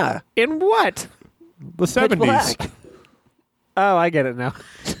White. Yeah. In what? The 70s. Black. Oh, I get it now.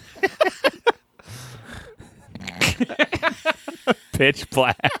 Pitch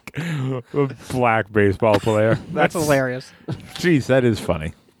black. A black baseball player. That's hilarious. Jeez, that is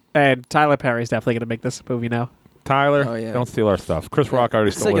funny. And Tyler Perry's definitely going to make this movie now. Tyler, Oh, yeah. don't steal our stuff. Chris Rock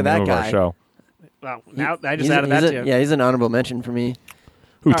already Sick stole the of that name of our guy. show. Well, now I just He's added that to you. Yeah, he's an honorable mention for me.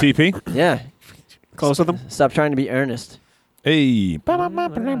 Who, All right. TP? Yeah. Close with him. Stop trying to be earnest. Hey.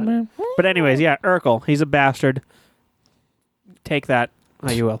 But anyways, yeah, Urkel. He's a bastard. Take that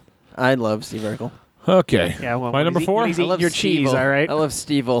how you will. I love Steve Urkel. Okay. Yeah, well, My when number he's eat- 4? when he's I eating love your cheese, Stevel. all right? I love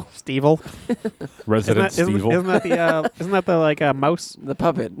Stevel. Stevel. Resident Stevel. Isn't that the isn't that the like mouse? The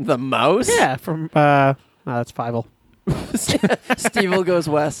puppet. The mouse? Yeah, from no, that's Fievel. Stevel goes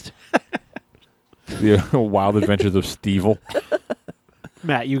west. The Wild Adventures of Stevel.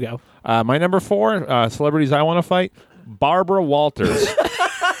 Matt, you go. My number 4, celebrities I want to fight, Barbara Walters.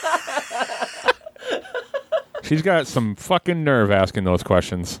 She's got some fucking nerve asking those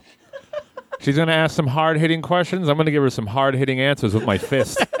questions. She's going to ask some hard-hitting questions. I'm going to give her some hard-hitting answers with my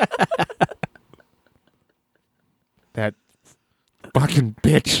fist. That fucking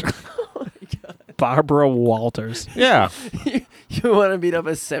bitch. Barbara Walters. Yeah. You want to beat up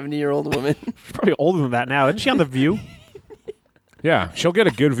a 70-year-old woman? She's probably older than that now. Isn't she on The View? Yeah. She'll get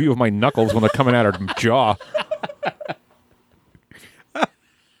a good view of my knuckles when they're coming out her jaw.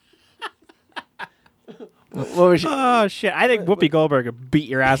 What was she? Oh shit! I think Whoopi Goldberg would beat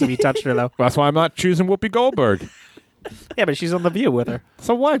your ass if you touched her though. That's why I'm not choosing Whoopi Goldberg. Yeah, but she's on The View with her.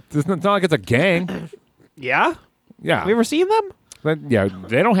 So what? It's not like it's a gang. Yeah. Yeah. Have you ever seen them? Yeah,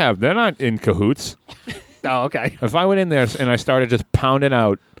 they're not in cahoots. Oh, okay. If I went in there and I started just pounding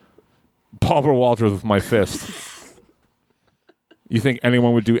out Barbara Walters with my fist, You think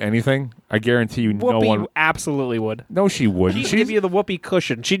anyone would do anything? I guarantee you, no Whoopi one. absolutely would. No, she wouldn't. She'd give you the whoopee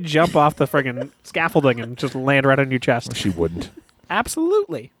cushion. She'd jump off the friggin' scaffolding and just land right on your chest. She wouldn't.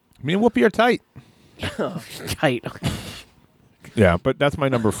 Absolutely. Me and Whoopi are tight. Tight. Yeah, but that's my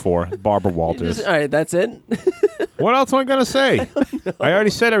number 4, Barbara You Walters. just- all right, that's it. What else am I gonna say? I already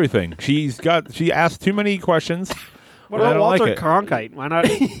said everything. She asked too many questions. What I about don't Walter like it. Cronkite? Why not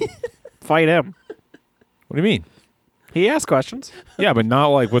fight him? What do you mean? He asked questions. Yeah, but not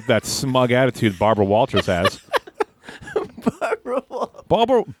like with that smug attitude Barbara Walters has.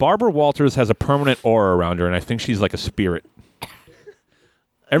 Barbara Walters has a permanent aura around her, and I think she's like a spirit.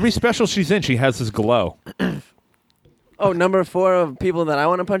 Every special she's in, she has this glow. Oh, number 4 of people that I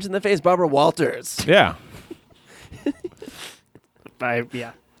want to punch in the face, Barbara Walters. Yeah.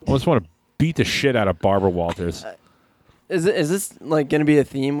 Yeah. I just want to beat the shit out of Barbara Walters. Is this like going to be a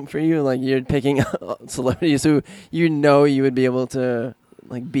theme for you? Like you're picking celebrities who you know you would be able to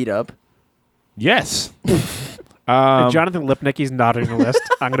like beat up? Yes. If Jonathan Lipnicki's not on your list,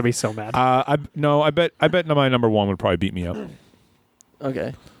 I'm going to be so mad. I bet my number 1 would probably beat me up.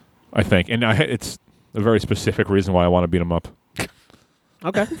 Okay. I think, and it's a very specific reason why I want to beat him up.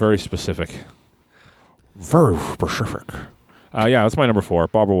 Okay. Very specific. Very specific. Yeah, that's my number 4,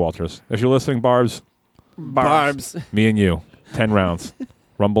 Barbara Walters. If you're listening, Barbs, Barbs. me and you, 10 rounds.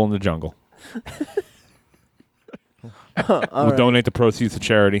 Rumble in the jungle. All We'll right. donate the proceeds to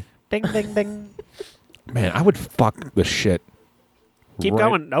charity. Ding, ding, ding. Man, I would fuck the shit. Keep right-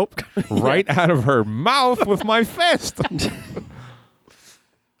 going. Nope. Right out of her mouth with my fist.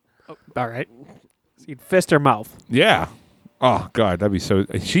 All right. So you'd fist her mouth. Yeah. Oh, God, that'd be so...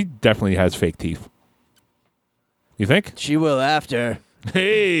 She definitely has fake teeth. You think? She will after.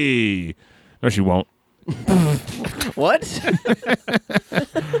 Hey! No, she won't. What?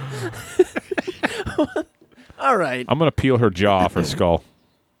 All right. I'm going to peel her jaw off her skull.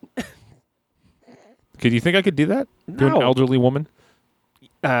 Could you think I could do that? To an No. elderly woman?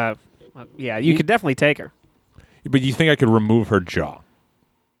 Yeah, you could definitely take her. But you think I could remove her jaw?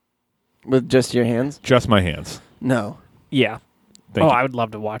 With just your hands? Just my hands. No. Yeah. Thank you. I would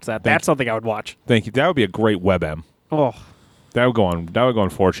love to watch that. Thank That's you. something I would watch. Thank you. That would be a great WebM. Oh, That would go on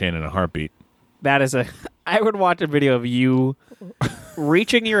 4chan in a heartbeat. that is a... I would watch a video of you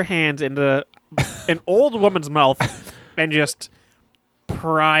reaching your hands into an old woman's mouth and just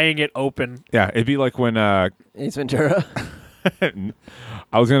prying it open. Yeah, it'd be like when Ace Ventura.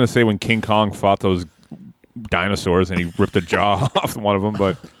 I was going to say when King Kong fought those dinosaurs and he ripped a jaw off one of them,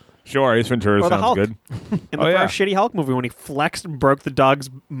 but sure, Ace Ventura Or the sounds Hulk. good. In the Oh, yeah. first shitty Hulk movie when he flexed and broke the dog's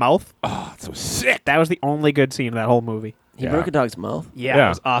mouth, Oh, that's so sick. that was the only good scene in that whole movie. He Yeah. broke a dog's mouth. Yeah, Yeah. it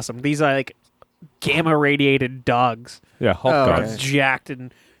was awesome. These are like gamma radiated dogs. Yeah, Hulk Oh, got okay. it Jacked,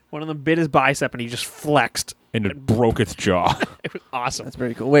 and one of them bit his bicep and he just flexed. and it broke its jaw. It was awesome. That's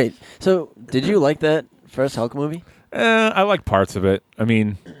pretty cool. Wait, so did you like that first Hulk movie? I like parts of it. I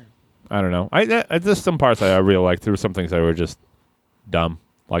mean, I don't know. There's some parts I really liked. There were some things that were just dumb,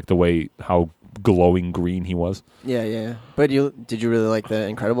 like the way how glowing green he was. Yeah. But did you really like the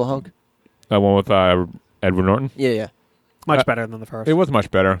Incredible Hulk? That one with Edward Norton. Yeah. Much better than the first. It was much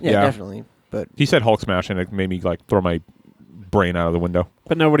better. Yeah, Yeah, definitely. But he said Hulk smash, and it made me like throw my brain out of the window.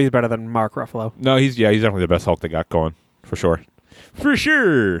 But nobody's better than Mark Ruffalo. No, he's definitely the best Hulk they got going for sure. For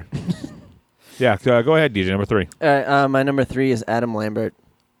sure. Yeah, go ahead, DJ. Number 3. all right, my number 3 is Adam Lambert.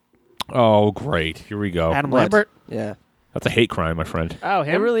 Oh, great. Here we go. Adam What? Lambert. Yeah. That's a hate crime, my friend. Oh, It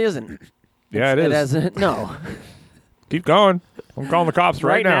him. really isn't. Yeah, it is. It hasn't. No. Keep going. I'm calling the cops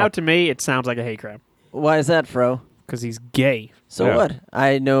right, Right now, to me, it sounds like a hate crime Why is that, Fro? because he's gay. So Yeah. what?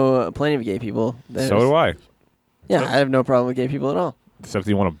 I know plenty of gay people. So do I. Yeah, I have no problem with gay people at all. Except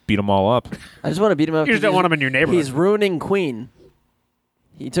you want to beat them all up. I just want to beat him up. You just 'cause don't he's- want him in your neighborhood. He's ruining Queen.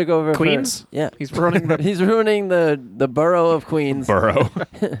 He took over Queens? Yeah. He's ruining the. He's ruining the borough of Queens Burrow.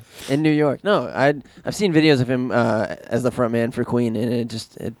 in New York. No, I've seen videos of him as the front man for Queen, and it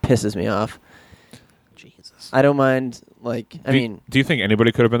pisses me off. Jesus. I don't mind, like, do you think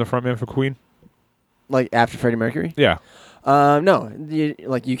anybody could have been the front man for Queen? like after Freddie Mercury. Yeah. No,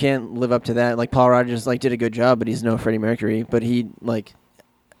 you can't live up to that. Like Paul Rogers, did a good job, but he's no Freddie Mercury. But he,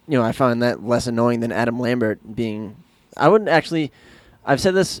 I find that less annoying than Adam Lambert being. I wouldn't actually. I've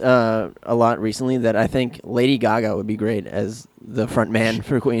said this a lot recently that I think Lady Gaga would be great as the front man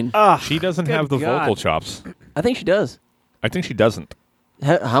for Queen. She doesn't good have the God. vocal chops. I think she does. I think she doesn't.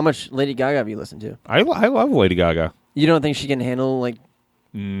 How much Lady Gaga have you listened to? I love Lady Gaga. You don't think she can handle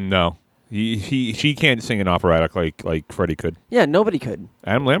No. She can't sing an operatic like Freddie could. Yeah, nobody could.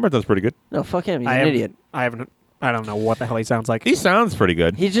 Adam Lambert does pretty good. No, fuck him. He's I an haven't- idiot. I don't know what the hell he sounds like. He sounds pretty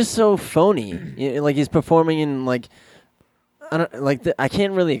good. He's just so phony. He's performing in I don't like. I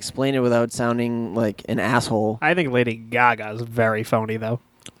can't really explain it without sounding like an asshole. I think Lady Gaga is very phony, though.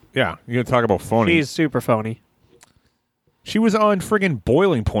 Yeah, you're gonna talk about phony. She's super phony. She was on friggin'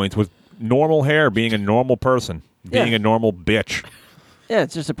 boiling points with normal hair, being a normal person, being Yeah. a normal bitch. Yeah,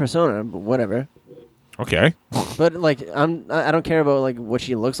 it's just a persona, but whatever. Okay, But like, I don't care about like what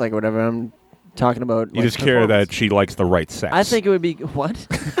she looks like or whatever. I'm talking about. you like, just care performance. that she likes the right sex. I think it would be what?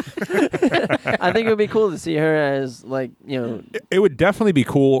 I think it would be cool to see her as like it would definitely be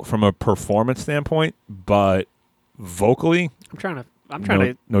cool from a performance standpoint, but vocally, I'm trying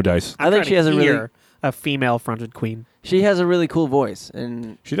to. no dice. I think she has a really a female-fronted queen. she has a really cool voice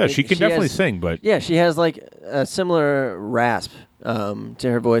and She does. She can definitely has- sing, but Yeah, she has like a similar rasp to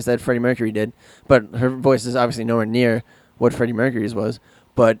her voice that Freddie Mercury did, but her voice is obviously nowhere near what Freddie Mercury's was.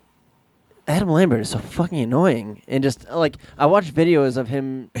 But Adam Lambert is so fucking annoying, and just like I watched videos of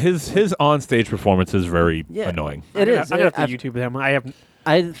him. his onstage performance is very Yeah. annoying. It is. I'm gonna have I- to YouTube him. I have.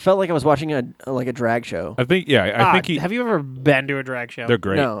 I felt like I was watching a drag show. I think, yeah, I think have you ever been to a drag show? they're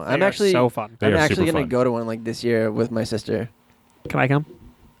great. No, They I'm are actually so fun. They I'm are actually super gonna fun. go to one like this year with my sister. Can I come?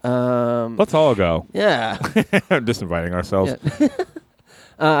 Let's all go. Yeah. I'm just inviting ourselves. Yeah.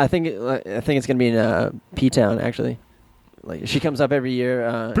 I think it's gonna be in P-Town actually. Like she comes up every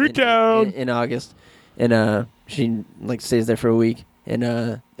year. P-Town! in August, and she like stays there for a week,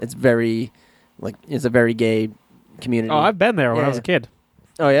 and it's very, like it's a very gay community. Oh, I've been there when I was a Yeah. kid.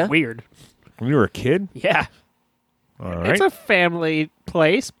 Oh yeah. Weird. When you were a kid, Yeah. all right. It's a family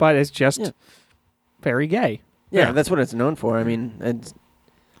place, but it's just Yeah. very gay. Yeah, Yeah. that's what it's known for. I mean,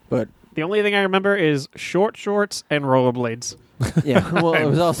 but The only thing I remember is short shorts and rollerblades. yeah. Well, it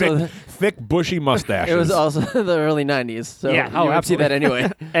was also thick, bushy mustaches. it was also the early '90s. So Yeah, you would see that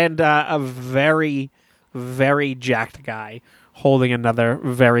anyway. And a very, very jacked guy holding another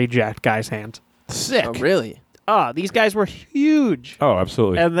very jacked guy's hand. sick. Oh, really? Oh, these guys were huge. Oh,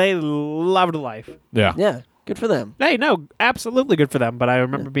 absolutely. And they loved life. yeah. Yeah. Good for them. Hey, no, absolutely good for them. But I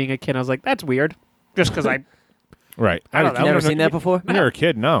remember being a kid, I was like, that's weird. Just because I Right. I don't know. Never seen that before. When you're a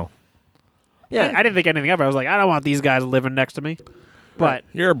kid, no. Yeah. I didn't think anything of it. I was like, I don't want these guys living next to me. But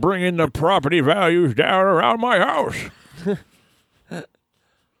You're bringing the property values down around my house.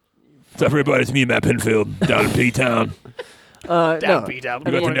 It's everybody, it's me, Matt Pinfield, down in P-Town. down, No. beat down.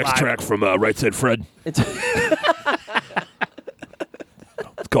 We got the next track from Right Said Fred. It's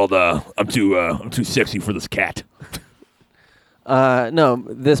It's called I'm too sexy for this cat. no.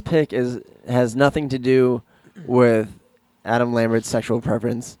 This pick has nothing to do with Adam Lambert's sexual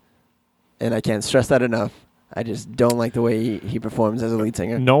preference, and I can't stress that enough. I just don't like the way he performs as a lead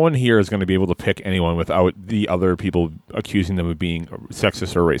singer. No one here is going to be able to pick anyone without the other people accusing them of being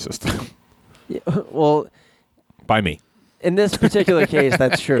sexist or racist. Yeah, well, By me. in this particular case,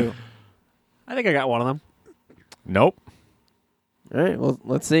 that's true. I think I got one of them. Nope. All right. Well,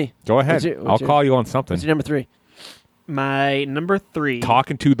 let's see. Go ahead. What's I'll your- call you on something. What's your number 3? My number 3.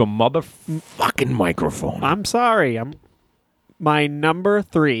 Talking to the motherfucking microphone. I'm sorry. My number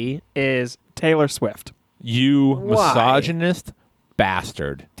 3 is Taylor Swift. You Why? misogynist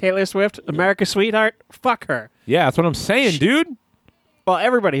bastard. Taylor Swift, America's sweetheart. Fuck her. Yeah, that's what I'm saying, dude. Well,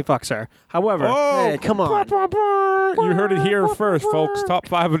 everybody fucks her. However, Hey, come on. You heard it here first, folks. Top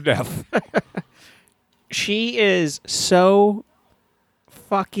 5 of death. she is so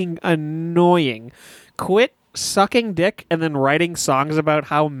fucking annoying. Quit sucking dick and then writing songs about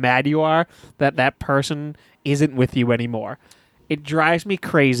how mad you are that that person isn't with you anymore. It drives me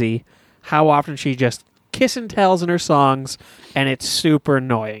crazy how often she just kiss and tells in her songs, and it's super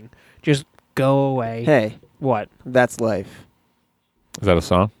annoying. Just go away. Hey, What? that's life. Is that a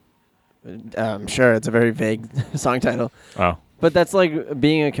song? I'm sure it's a very vague song title, Oh. but that's like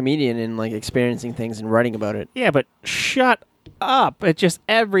being a comedian and like experiencing things and writing about it. Yeah, but shut up. It just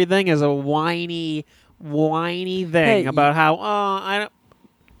everything is a whiny thing Hey, about how I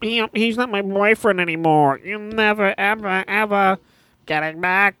don't. He's not my boyfriend anymore. You'll never, ever, ever getting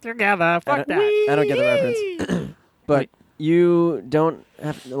back together. Fuck that. I don't get the reference. But you don't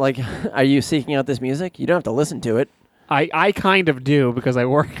have like. Are you seeking out this music? You don't have to listen to it. I kind of do because I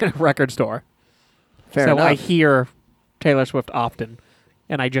work in a record store. Fair so enough. I hear Taylor Swift often,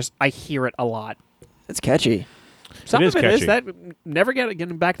 and I hear it a lot. It's catchy. Some is of it is catchy. that Never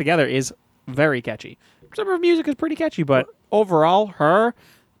Getting Back Together is very catchy. Some of her music is pretty catchy, but overall,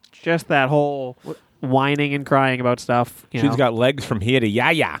 just that whole whining and crying about stuff. You She's know. got legs from here to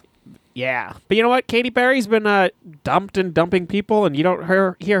ya. Yeah. But you know what? Katy Perry's been dumped and dumping people, and you don't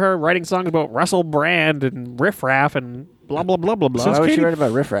hear her writing songs about Russell Brand and Riff Raff and blah, blah, blah, blah, blah. Why would Katy- she write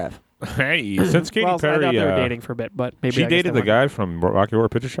about Riff Raff? Hey, since Katy well, I Perry, thought they were dating for a bit, but maybe she I guess dated they the weren't. guy from Rocky Horror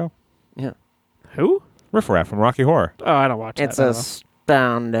Picture Show. Yeah. Who? Riff Raff from Rocky Horror. Oh, I don't watch It's that.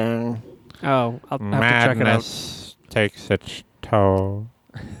 astounding. Oh, I'll have to check it out. Madness takes its toll.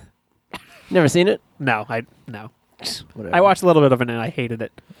 Never seen it? No. Whatever. I watched a little bit of it and I hated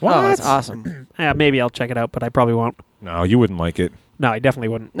it. Oh, it's awesome. Yeah, maybe I'll check it out, but I probably won't. No, you wouldn't like it. No, I definitely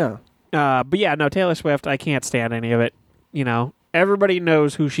wouldn't. No. But yeah, no, Taylor Swift, I can't stand any of it. You know, everybody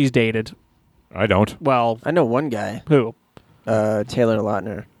knows who she's dated. I don't. Well, I know one guy, who? Taylor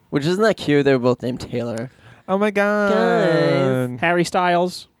Lautner. Which isn't that cute? They were both named Taylor. Oh my god. Guys. Harry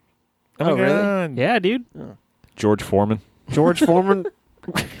Styles. Oh, really? God. Yeah, dude. George Foreman. George Foreman.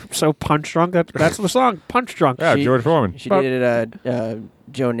 So punch drunk. That's the song. Punch drunk. Yeah, George Foreman. She But- dated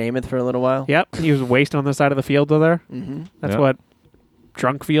Joe Namath for a little while. Yep. He was wasted on the side of the field there. Mm-hmm. That's Yeah. what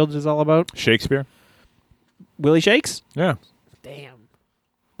Drunk Fields is all about. Shakespeare. Willie Shakes? Yeah. Damn.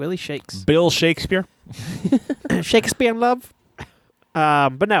 Willie Shakes. Bill Shakespeare. Shakespeare in love.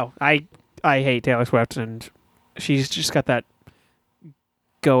 But no, I hate Taylor Swift, and she's just got that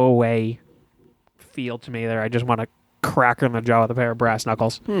go away feel to me there. I just want to crack her in the jaw with a pair of brass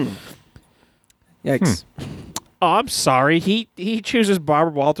knuckles. Yikes. Oh, I'm sorry. He chooses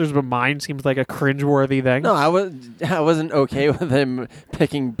Barbara Walters, but mine seems like a cringeworthy thing. No, I wasn't okay with him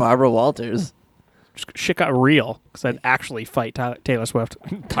picking Barbara Walters. Just shit got real because I'd actually fight Taylor Swift.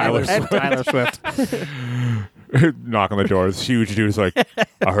 Tyler And Tyler Swift. Knock on the door. This huge dude's like,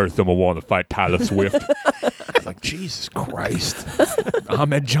 I heard someone wanted to fight Tyler Swift. I was like, Jesus Christ.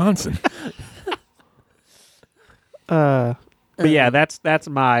 Ahmed Johnson. But yeah, that's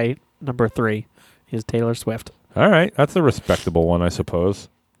my number 3 is Taylor Swift. All right. That's a respectable one, I suppose.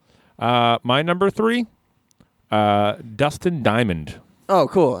 My number 3, Dustin Diamond. Oh,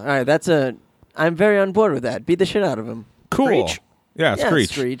 cool. All right, I'm very on board with that. Beat the shit out of him. Cool. Screech? Yeah, Screech.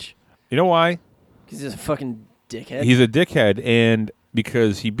 Screech. You know why? Because he's a fucking dickhead. He's a dickhead, and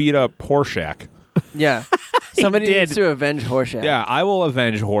because he beat up Horshack. yeah. Somebody did. needs to avenge Horshack. Yeah, I will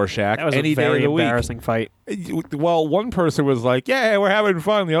avenge Horshack That was any a very day of the week. embarrassing fight. Well, one person was like, yeah, we're having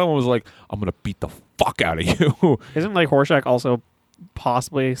fun. The other one was like, I'm going to beat the fuck out of you. Isn't like Horshack also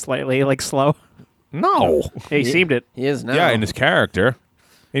possibly slightly like slow? No. He seemed it. He is now. Yeah, in his character.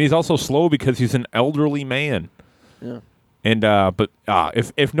 And he's also slow because he's an elderly man. Yeah. And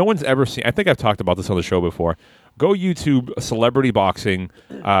if no one's ever seen, I think I've talked about this on the show before. Go YouTube celebrity boxing,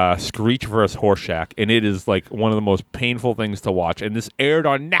 Screech versus Horshack, and it is like one of the most painful things to watch. And this aired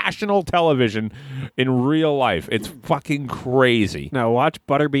on national television in real life. It's fucking crazy. No, watch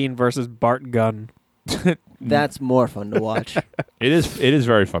Butterbean versus Bart Gunn. That's more fun to watch. It is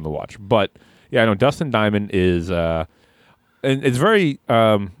very fun to watch. But yeah, no, Dustin Diamond is, and it's very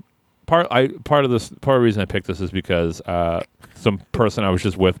part of the reason I picked this is because some person I was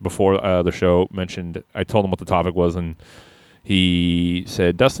just with before the show mentioned, I told him what the topic was, and he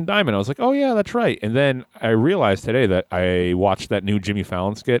said Dustin Diamond. I was like, oh yeah, that's right. And then I realized today that I watched that new Jimmy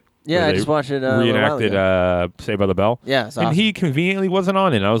Fallon skit. Yeah, where I they just watched it a little while reenacted ago. Saved by the Bell. Yeah, it's and awesome. he conveniently wasn't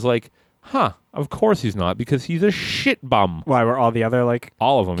on it. And I was like, huh, of course he's not, because he's a shit bum. Why were all the other like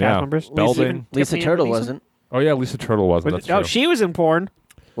All of them, cast yeah. members? Belding. Lisa Tiffany Turtle Amber Thiessen? wasn't. Oh yeah, Lisa Turtle wasn't. That's true. she was in porn.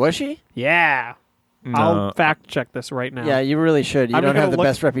 Was she? Yeah. No. I'll fact check this right now. Yeah, you really should. You I'm don't gonna have the look-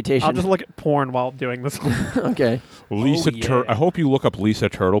 best reputation. I'll just look at porn while doing this. Okay. Lisa Oh, Tur- yeah. I hope you look up Lisa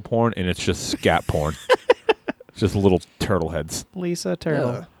Turtle porn and it's just scat porn. It's just little turtle heads. Lisa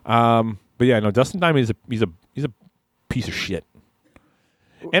Turtle. But yeah, no, Dustin Diamond he's a piece of shit.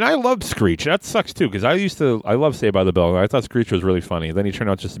 And I loved Screech. That sucks too, because I love Saved by the Bell. And I thought Screech was really funny. Then he turned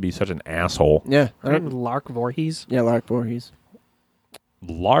out just to be such an asshole. Yeah. I Her don't- name is Lark Voorhees. Yeah, Lark Voorhees.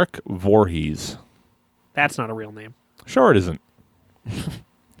 Lark Voorhees. That's not a real name. Sure it isn't. But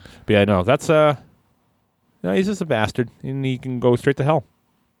yeah, no, that's no, he's just a bastard, and he can go straight to hell.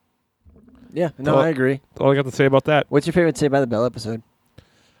 Yeah, no, Well- I agree. That's all I got to say about that. What's your favorite Saved by the Bell episode?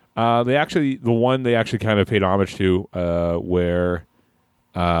 The one they actually kind of paid homage to, where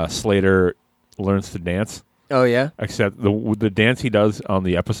Slater learns to dance. Oh, yeah? Except the dance he does on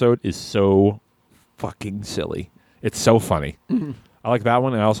the episode is so fucking silly. It's so funny. I like that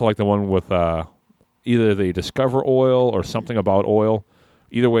one, and I also like the one with either they discover oil or something about oil.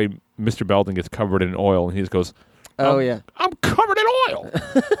 Either way, Mr. Belding gets covered in oil, and he just goes, Oh, yeah. I'm covered in oil.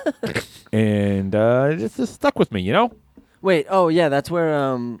 And it's just stuck with me, you know? Wait, oh, yeah, that's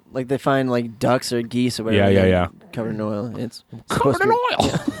where, like, they find, like, ducks or geese or whatever. Yeah. Covered in oil. It's Covered supposed in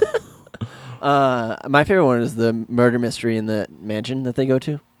to be- oil. My favorite one is the murder mystery in the mansion that they go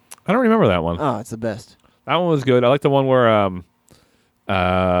to. I don't remember that one. Oh, it's the best. That one was good. I like the one where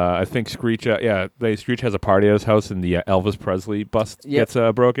I think Screech, Screech has a party at his house, and the Elvis Presley bust Yep.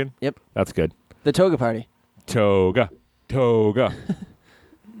 gets broken. Yep. That's good. The toga party. Toga.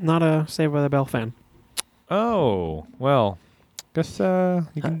 Not a Saved by the Bell fan. Oh, well, guess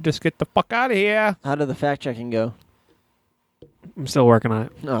you can just get the fuck out of here. How did the fact checking go? I'm still working on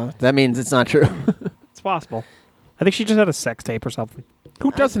it. No, that means it's not true. It's possible. I think she just had a sex tape or something.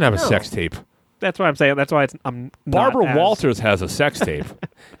 Who doesn't have a know. sex tape? That's what I'm saying. That's why I'm not Barbara as- Walters has a sex tape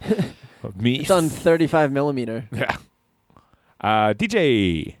of me. It's on 35 millimeter. Yeah.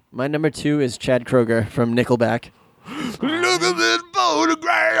 DJ. My number 2 is Chad Kroger from Nickelback. Look at this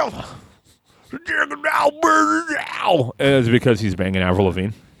photograph. It's because he's banging Avril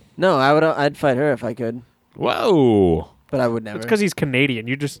Lavigne. No, I'd fight her if I could, Whoa. but I would never. It's because he's Canadian.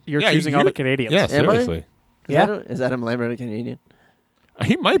 You're Yeah, choosing all the Canadians. Yeah, Am I? seriously. Is Adam Lambert a Canadian?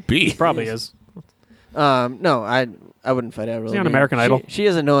 He might be. Probably is. No, I wouldn't fight Avril. Is he on Lavigne. American Idol? She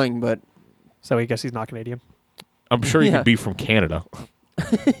is annoying, but So I guess he's not Canadian. I'm sure he Yeah. could be from Canada.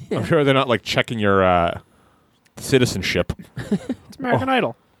 I'm sure they're not like checking your citizenship. It's American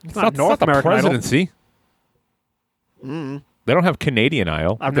Idol. It's not it's North the American Idol. presidency. They don't have Canadian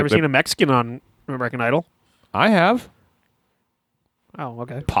Idol. I've never seen a Mexican on American Idol. I have Oh,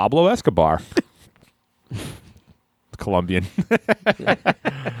 okay. Pablo Escobar, Colombian.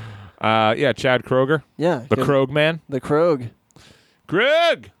 Yeah, Chad Kroger, yeah, the 'cause Krog man. the Krog.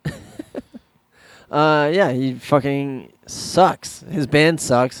 Greg. Yeah, he fucking sucks. His band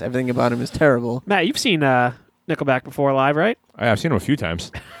sucks. Everything about him is terrible. Matt, you've seen Nickelback before live, right? I've seen him a few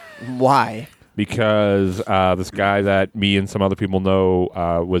times Why? because this guy that me and some other people know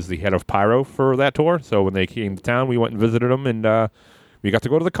was the head of Pyro for that tour. So when they came to town, we went and visited him, and we got to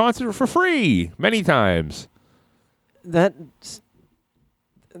go to the concert for free many times. That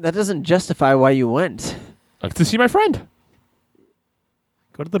doesn't justify why you went. To see my friend.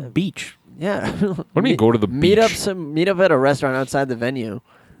 Go to the beach. Yeah. What do you mean, go to the meet beach? Meet up at a restaurant outside the venue.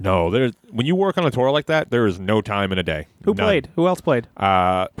 No, when you work on a tour like that, there is no time in a day. Who None. played? Who else played?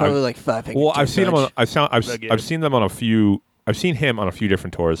 Probably like five. Well, I've seen him on. Again. I've seen them on a few. I've seen him on a few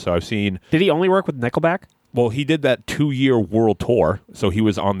different tours. So I've seen. Did he only work with Nickelback? Well, he did that 2-year world tour, so he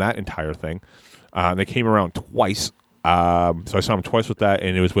was on that entire thing. And they came around twice. So I saw him twice with that,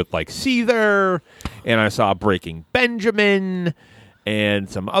 and it was with like Seether, and I saw Breaking Benjamin, and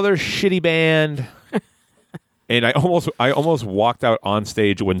some other shitty band. And I almost walked out on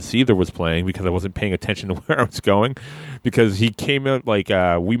stage when Seether was playing because I wasn't paying attention to where I was going, because he came out like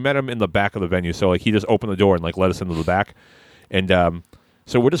we met him in the back of the venue, so like he just opened the door and like let us into the back, and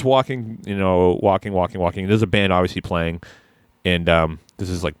so we're just walking, walking. There's a band obviously playing, and this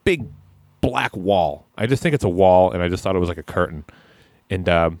is like big black wall. I just think it's a wall, and I just thought it was like a curtain.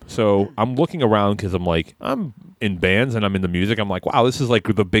 And so I'm looking around because I'm in bands and I'm in the music. I'm like, wow, this is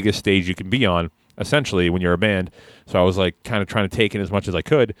like the biggest stage you can be on, essentially, when you're a band. So I was like kind of trying to take in as much as I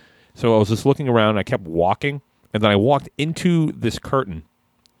could. So I was just looking around. And I kept walking, and then I walked into this curtain.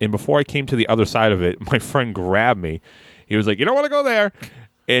 And before I came to the other side of it, my friend grabbed me. He was like, "You don't want to go there."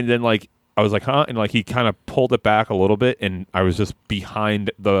 And then like I was like, "Huh?" And like he kind of pulled it back a little bit, and I was just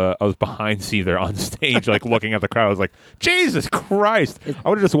behind Seether on stage, like looking at the crowd. I was like, Jesus Christ! I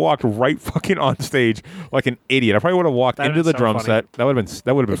would have just walked right fucking on stage like an idiot. I probably would have walked That into is the so drum funny. set. That would have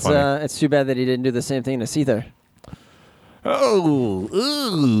been funny. It's too bad that he didn't do the same thing to Seether. Oh,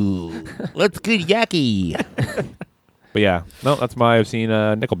 ooh, let's get yucky. But yeah, no, that's my. I've seen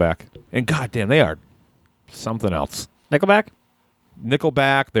Nickelback, and goddamn, they are something else. Nickelback?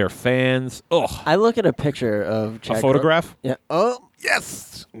 Nickelback, their fans. Ugh, I look at a picture of Chad a photograph. Yeah. Oh,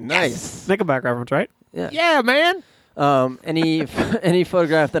 Yes, nice. Nickelback reference, right? Yeah. Yeah, man. Any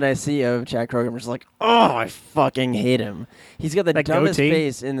photograph that I see of Chad Kroger, I'm just like, oh, I fucking hate him. He's got the That dumbest goatee?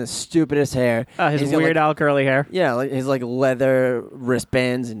 face and the stupidest hair. His He's got, Weird like, Al curly hair. Yeah, like his like leather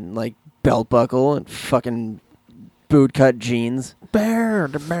wristbands and like belt buckle and fucking boot cut jeans.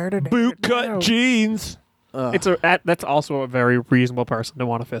 Boot cut jeans. Ugh. That's also a very reasonable person to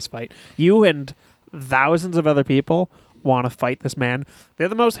want to fist fight. You and thousands of other people want to fight this man. They're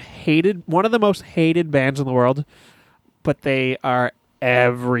one of the most hated bands in the world, but they are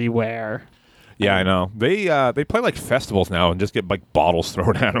everywhere. Yeah, I know. They play like festivals now and just get like bottles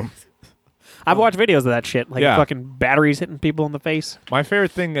thrown at them. I've watched videos of that shit, like Yeah. fucking batteries hitting people in the face. My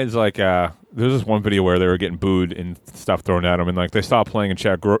favorite thing is like there's this one video where they were getting booed and stuff thrown at them, and like they stopped playing, and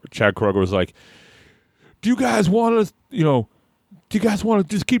Chad Kroger was like, "Do you guys want to, do you guys want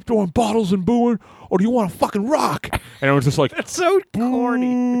to just keep throwing bottles and booing, or do you want to fucking rock?" And it was just like, That's so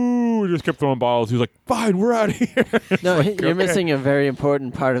corny. "Boo." Just kept throwing bottles. He was like, "Fine, we're out of here." No, like, you're okay. missing a very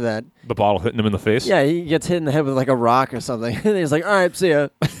important part of that. The bottle hitting him in the face. Yeah, he gets hit in the head with like a rock or something. And he's like, all right, see ya.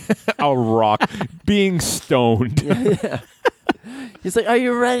 A rock. Being stoned. Yeah. He's like, are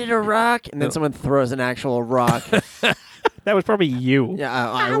you ready to rock? And then someone throws an actual rock. That was probably you. Yeah,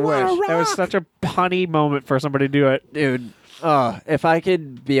 I wish. That was such a punny moment for somebody to do it. Dude, if I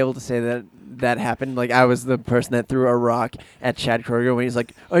could be able to say that happened, like I was the person that threw a rock at Chad Kroger when he's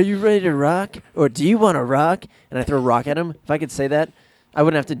like, "Are you ready to rock? Or do you want to rock?" And I threw a rock at him. If I could say that, I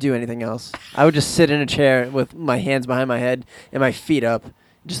wouldn't have to do anything else. I would just sit in a chair with my hands behind my head and my feet up,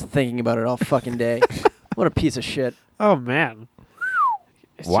 just thinking about it all fucking day. What a piece of shit. Oh, man.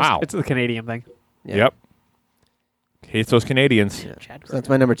 Wow. It's the Canadian thing. Yeah. Yep. Hates those Canadians. Yeah. Chad So that's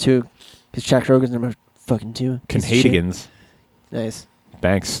my number 2. Because Chad Kroger's number fucking 2. Piece of shit. Canadians. Nice.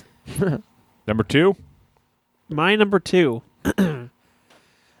 Thanks. Number 2? My number 2.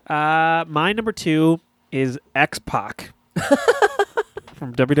 My number 2 is X-Pac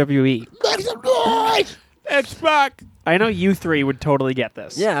from WWE. X-Pac. I know you three would totally get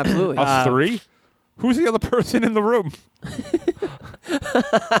this. Yeah, absolutely. Us 3? Who's the other person in the room?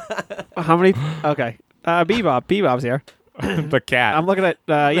 How many? Okay. Bebop. Bebop's here. The cat. I'm looking at,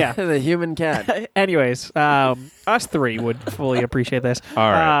 yeah. The human cat. Anyways, us 3 would fully appreciate this.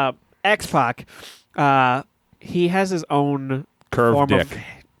 All right. X-Pac, he has his own Curved form dick. of...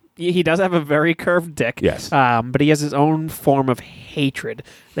 He does have a very curved dick. Yes. But he has his own form of hatred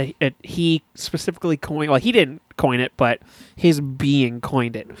that he specifically coined. Well, he didn't coin it, but his being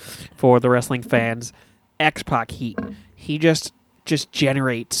coined it for the wrestling fans. X-Pac heat. He just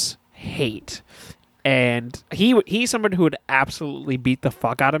generates hate. And he's someone who would absolutely beat the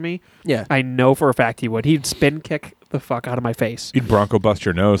fuck out of me. Yeah. I know for a fact he would. He'd spin kick the fuck out of my face. You'd Bronco bust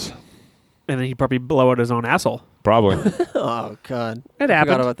your nose. And then he'd probably blow out his own asshole. Probably. Oh, God. It I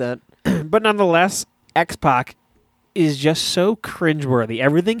happened. forgot about that. But nonetheless, X-Pac is just so cringeworthy.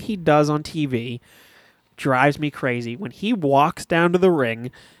 Everything he does on TV drives me crazy. When he walks down to the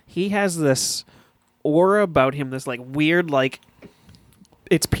ring, he has this aura about him, this like weird, like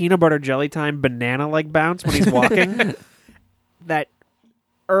it's peanut butter jelly time banana like bounce when he's walking that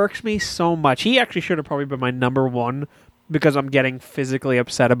irks me so much. He actually should have probably been my number 1 because I'm getting physically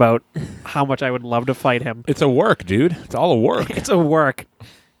upset about how much I would love to fight him. It's a work, dude. It's all a work. It's a work.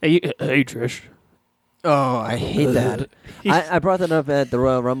 Hey, Trish. Oh, I hate that. I brought that up at the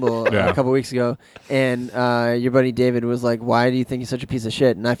Royal Rumble Yeah. a couple weeks ago, and your buddy David was like, "Why do you think he's such a piece of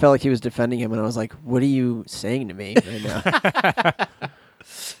shit?" And I felt like he was defending him, and I was like, "What are you saying to me right now?"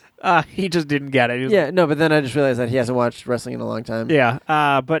 He just didn't get it. He was Yeah, no, but then I just realized that he hasn't watched wrestling in a long time. Yeah,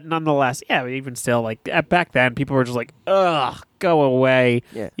 but nonetheless, yeah, even still, like back then, people were just like, "Ugh, go away!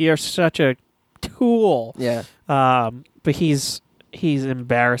 Yeah. You're such a tool." Yeah. But he's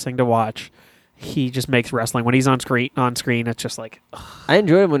embarrassing to watch. He just makes wrestling when he's on screen. It's just like I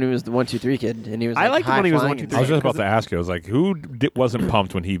enjoyed him when he was the 1-2-3 kid, and he was. I like, liked him when he was high-flying 1-2-3. and I was just stuff. about to ask you. I was like, who wasn't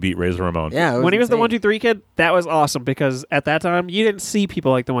pumped when he beat Razor Ramon? Yeah, it when he was the insane. 1-2-3 kid. That was awesome because at that time you didn't see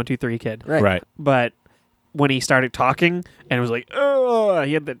people like the 1-2-3 kid. Right. Right. But when he started talking and it was like, oh,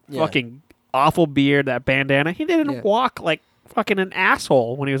 he had that Yeah. fucking awful beard, that bandana. He didn't Yeah. walk like fucking an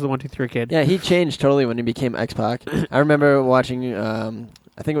asshole when he was the 1-2-3 kid. Yeah, he changed totally when he became X-Pac. I remember watching, I'm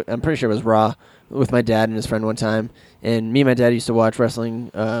pretty sure it was Raw with my dad and his friend one time. And me and my dad used to watch wrestling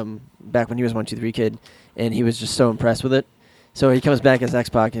back when he was 1-2-3 kid, and he was just so impressed with it. So he comes back as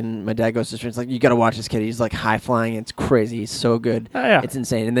X-Pac, and my dad goes to his friends like, "You got to watch this kid. He's like high flying. It's crazy. He's so good. Oh, yeah. It's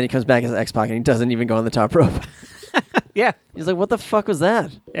insane." And then he comes back as X-Pac, and he doesn't even go on the top rope. Yeah. He's like, "What the fuck was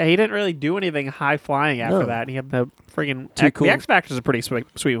that?" Yeah, he didn't really do anything high flying after No. that. He had the friggin' Too cool. The X Factor is a pretty sweet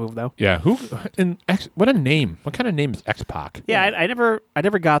move though. Yeah. What a name. What kind of name is X-Pac? Yeah, I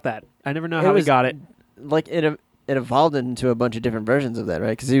never got that. I never know how he was- got it. Like it evolved into a bunch of different versions of that, right?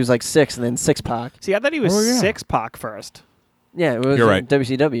 Because he was like 6 and then 6-Pac. See, I thought he was Oh, yeah. 6-Pac first. Yeah, it was You're in right.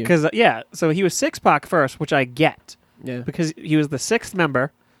 WCW. Because so he was 6-Pac first, which I get Yeah. because he was the 6th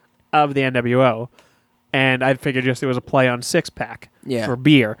member of the NWO, and I figured just it was a play on 6-pack Yeah. for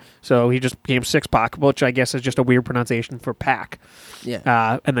beer. So he just became 6-Pac, which I guess is just a weird pronunciation for pack,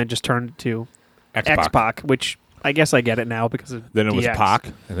 Yeah. and then just turned to X-Pac. X-Pac, which I guess I get it now because of Then it was DX. Pac,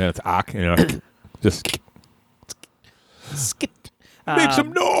 and then it's Ak. Just Skit. make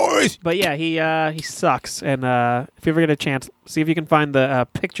some noise. But yeah, he sucks. And if you ever get a chance, see if you can find the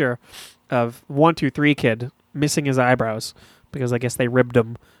picture of 1-2-3 kid missing his eyebrows because I guess they ribbed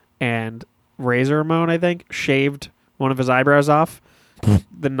him. And Razor Ramon, I think, shaved one of his eyebrows off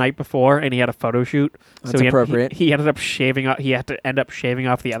the night before, and he had a photo shoot. That's he appropriate. He ended up shaving. He had to end up shaving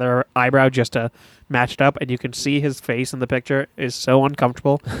off the other eyebrow just to match it up. And you can see his face in the picture is so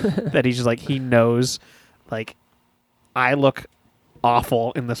uncomfortable that he's just like he knows, like I look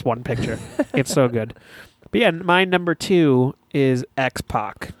awful in this one picture. It's so good. But yeah, my number 2 is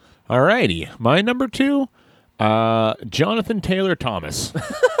X-Pac. Alrighty. My number 2, Jonathan Taylor Thomas.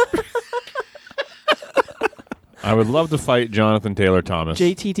 I would love to fight Jonathan Taylor Thomas.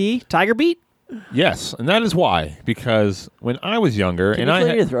 JTT Tiger Beat. Yes, and that is why. Because when I was younger, Can and you I clear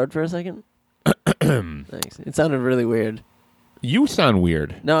had, your throat for a second? Thanks. It sounded really weird. you sound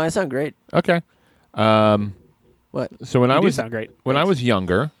weird. No, I sound great. Okay. What? So when I You do was sound great. when I was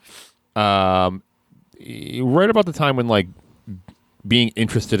younger, right about the time when like being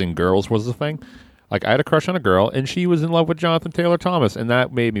interested in girls was the thing. Like I had a crush on a girl, and she was in love with Jonathan Taylor Thomas, and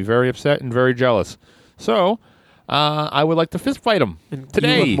that made me very upset and very jealous. So I would like to fist fight him And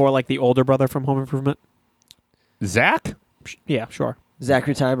today. You look more like the older brother from Home Improvement. Zach? Yeah, sure.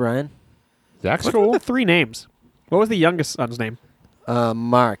 Zachary Ty Bryan. Zach's What cool. were the three names? What was the youngest son's name?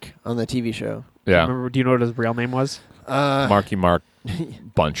 Mark on the TV show. Yeah, Remember, do you know what his real name was? Marky Mark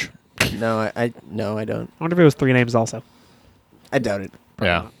Bunch. No, I don't. I wonder if it was three names also. I doubt it.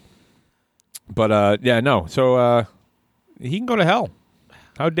 Yeah. But yeah, no. So he can go to hell.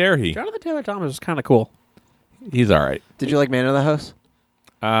 How dare he? Jonathan Taylor Thomas was kind of cool. He's all right. Did you like Man of the House?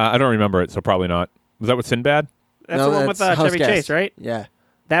 I don't remember it, so probably not. Was that with Sinbad? That's No, the one with that's Chevy Housecast. Chase, right? Yeah.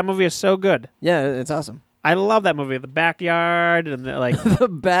 That movie is so good. Yeah, it's awesome. I love that movie. The backyard and like The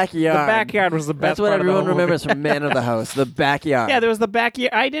backyard. the backyard was the best. That's what part of the everyone whole movie. remembers from Man of the House. The backyard. Yeah, there was the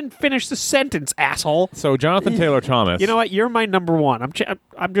backyard. I didn't finish the sentence, asshole. So Jonathan Taylor Thomas. You know what? You're my number one.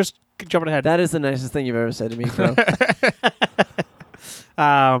 I'm just jumping ahead. That is the nicest thing you've ever said to me, bro.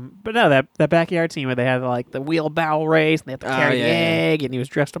 But no, that backyard scene where they had like the wheelbarrow race and they had to carry yeah, the yeah. egg and he was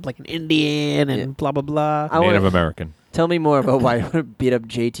dressed up like an Indian and Yeah. blah blah blah. I Native wanna- American. Tell me more about why you want to beat up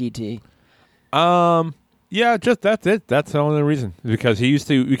JTT. Yeah, just that's it. That's the only reason.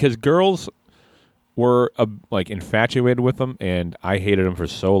 Because girls were like infatuated with him, and I hated him for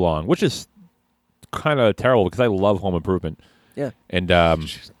so long, which is kind of terrible because I love Home Improvement. Yeah. And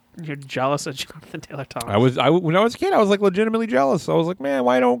You're jealous of Jonathan Taylor Thomas. when I was a kid, I was like legitimately jealous. I was like, man,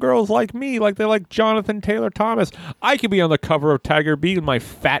 why don't girls like me like they like Jonathan Taylor Thomas? I could be on the cover of Tiger Beat with my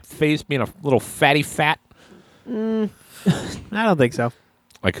fat face being a little fatty fat. I don't think so.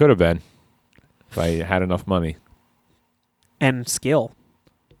 I could have been if I had enough money. And skill.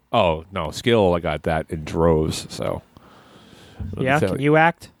 Oh no, skill! I got that in droves. So Yeah, So- can you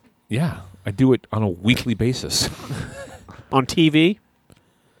act Yeah, I do it on a weekly basis. on TV?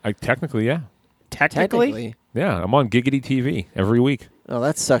 I technically, yeah, Technically? yeah. I'm on Giggity TV every week. Oh,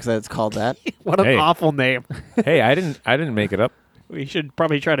 that sucks that it's called that. What an Hey. awful name. Hey, I didn't make it up. We should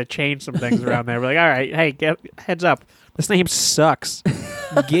probably try to change some things around there. We're like, all right, hey, heads up. This name sucks.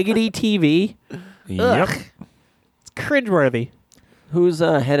 Giggity TV? Yep. Ugh. It's cringeworthy. Who's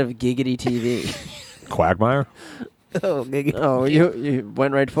head of Giggity TV? Quagmire. Oh, Giggity. Oh, you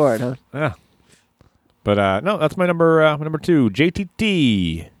went right for it, huh? Yeah. But no, that's my number 2.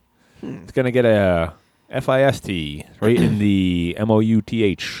 JTT. It's gonna get a FIST right in the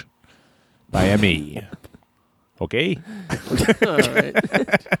MOUTH by ME. Okay. All right.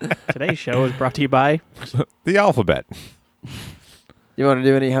 Today's show is brought to you by... The alphabet. You want to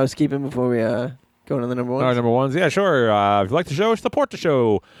do any housekeeping before we go into the number one? All right, number ones. Yeah, sure. If you like the show, support the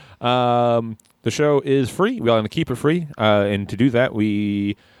show. The show is free. We want to keep it free. And to do that,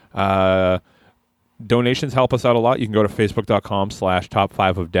 we donations help us out a lot. You can go to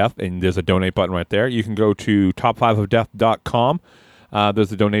facebook.com/top5ofdeath, and there's a donate button right there. You can go to top5ofdeath.com.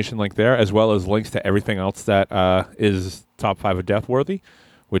 There's a donation link there, as well as links to everything else that is Top 5 of Death worthy,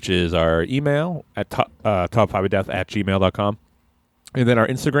 which is our email at top5ofdeath@gmail.com. And then our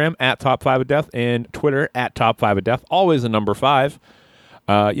Instagram at Top5ofdeath and Twitter at Top5ofdeath, always the number 5.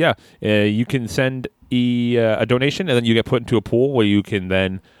 You can send a donation, and then you get put into a pool where you can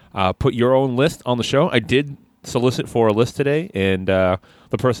then put your own list on the show. I did solicit for a list today, and the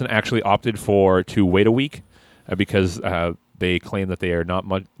person actually opted to wait a week because they claim that they are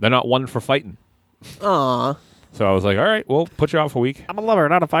they're not one for fighting. Aw. So I was like, all right, we'll put you off a week. I'm a lover,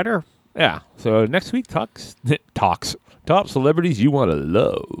 not a fighter. Yeah. So next week, talks top celebrities you want to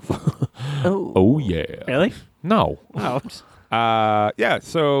love. Oh. Oh yeah. Really? No. Oh. Yeah.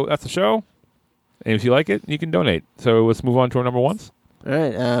 So that's the show. And if you like it, you can donate. So let's move on to our number ones. All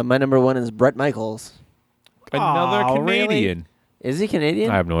right. My number one is Bret Michaels. Another Aw, really? Canadian. Is he Canadian?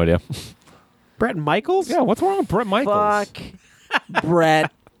 I have no idea. Brett Michaels? Yeah. What's wrong with Bret Michaels? Fuck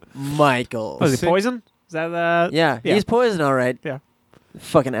Bret Michaels. Was he Sick. poison? Is that Yeah, he's poison, all right. Yeah.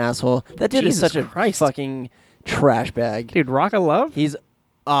 Fucking asshole. That dude Jesus is such a Christ. fucking trash bag. Dude, Rock of Love? He's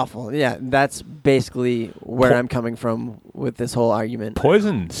awful. Yeah, that's basically where I'm coming from with this whole argument.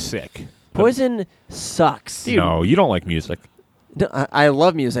 Poison's sick. Poison sucks. No, you don't like music. No, I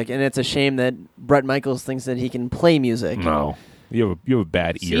love music, and it's a shame that Bret Michaels thinks that he can play music. No. You have a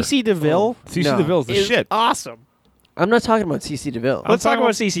bad ear. CeCe DeVille CeCe No. DeVille's the is shit. awesome. I'm not talking about CeCe DeVille. Let's talk talking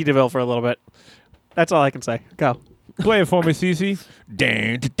about CeCe DeVille for a little bit. That's all I can say. Go. Play it for me, Cece.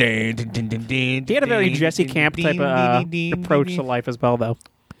 He had a very Jesse Camp type of approach to life as well, though.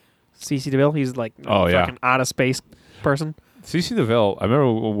 CeCe DeVille, he's like Oh, yeah. fucking out of space person. CeCe DeVille, I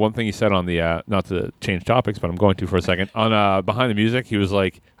remember one thing he said on the, not to change topics, but I'm going to for a second. On Behind the Music, he was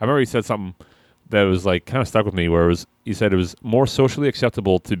like, I remember he said something that was like kind of stuck with me, where he said it was more socially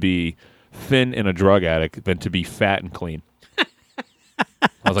acceptable to be thin and a drug addict than to be fat and clean.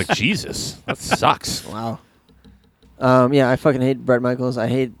 I was like, Jesus, that sucks. Wow. Yeah, I fucking hate Bret Michaels. I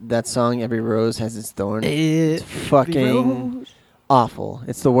hate that song, Every Rose Has Its Thorn. It's fucking awful.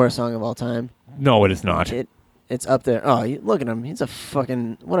 It's the worst song of all time. No, it is not. It's up there. Oh, look at him. He's a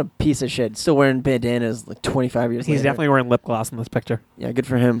fucking... What a piece of shit. Still wearing bandanas like 25 years later. He's definitely wearing lip gloss in this picture. Yeah, good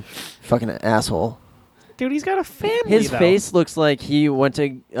for him. Fucking asshole. Dude, he's got a family, His though. face looks like he went to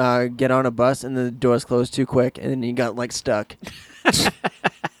get on a bus and the doors closed too quick and then he got like stuck.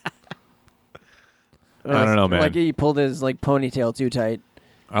 I don't know, man. Like he pulled his like ponytail too tight.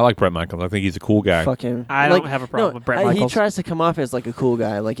 I like Bret Michaels. I think he's a cool guy. Fuck him. I Like, don't have a problem no, with Bret He Michaels. tries to come off as like a cool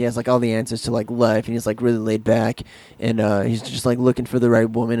guy. Like he has like all the answers to like life and he's like really laid back and he's just like looking for the right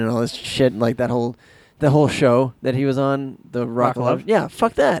woman and all this shit. And, like that whole show that he was on, the Rock of Love. Yeah,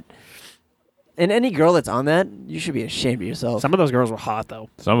 fuck that. And any girl that's on that, you should be ashamed of yourself. Some of those girls were hot, though.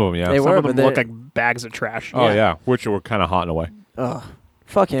 Some of them, yeah. They Some were, of them but look they- like bags of trash. Oh, yeah. Which were kind of hot in a way. Ugh.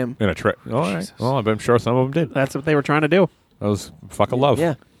 Fuck him. In a trip. All right. Jesus. Well, I'm sure some of them did. That's what they were trying to do. That was fucking love.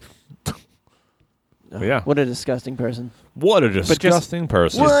 Yeah. But yeah. What a disgusting person. What a disgusting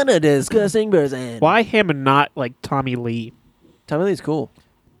person. What a disgusting person. Why him and not, like, Tommy Lee? Tommy Lee's cool.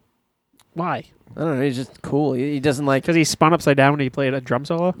 Why? I don't know. He's just cool. He doesn't like... Because he spun upside down when he played a drum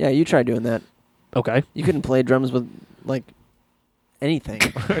solo? Yeah, you tried doing that. Okay. You couldn't play drums with, like, anything.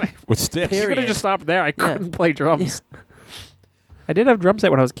 With sticks. You could Period. have just stopped there. I couldn't play drums. I did have a drum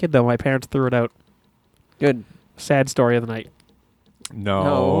set when I was a kid, though. My parents threw it out. Good. Sad story of the night.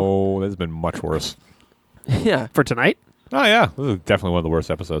 No, there's been much worse. Yeah. For tonight? Oh, yeah. This is definitely one of the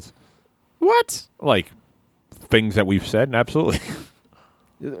worst episodes. What? Like, things that we've said, absolutely.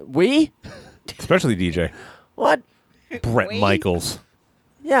 We? Especially DJ. What? Bret Michaels.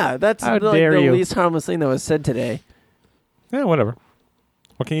 Yeah, that's How like dare the you. least harmless thing that was said today. Yeah, whatever.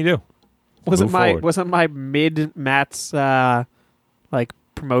 What can you do? Wasn't Move forward. my mid Matt's like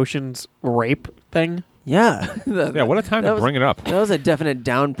promotions rape thing? Yeah. Yeah, what a time that to was- bring it up. That was a definite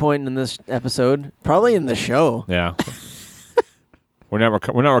down point in this episode. Probably in the show. Yeah. we're not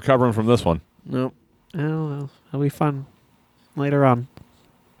recovering from this one. Nope. Oh, well, it'll be fun later on.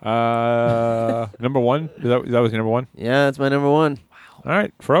 Number one? That was your number one? Yeah, that's my number one. All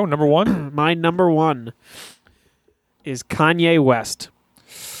right, Fro, number one. My number one is Kanye West.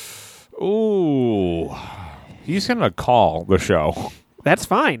 Ooh. He's going to call the show. That's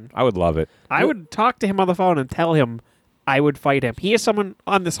fine. I would love it. I would talk to him on the phone and tell him I would fight him. He is someone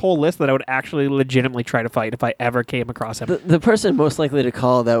on this whole list that I would actually legitimately try to fight if I ever came across him. The person most likely to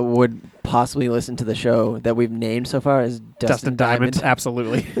call that would possibly listen to the show that we've named so far is Dustin Diamond.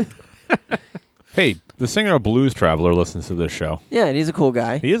 Absolutely. Hey, the singer of Blues Traveler listens to this show. Yeah, and he's a cool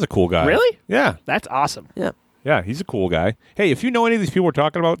guy. He is a cool guy. Really? Yeah. That's awesome. Yeah. Yeah, he's a cool guy. Hey, if you know any of these people we're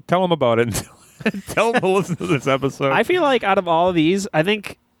talking about, tell them about it and tell them to listen to this episode. I feel like out of all of these, I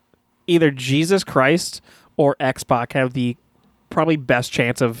think either Jesus Christ or X-Pac have the probably best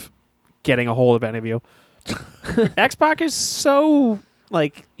chance of getting a hold of any of you. X-Pac is so,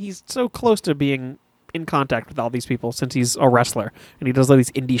 like, he's so close to being in contact with all these people since he's a wrestler. And he does all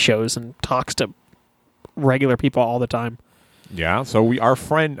these indie shows and talks to regular people all the time. Yeah, so our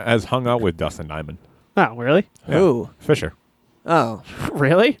friend has hung out with Dustin Diamond. Oh, really? Yeah. Who? Fisher. Oh,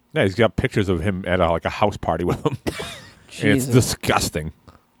 Really? Yeah, he's got pictures of him at a house party with him. And it's Jesus. disgusting.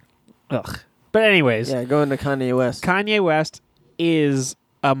 Ugh. But anyways, Yeah, going to Kanye West. Kanye West is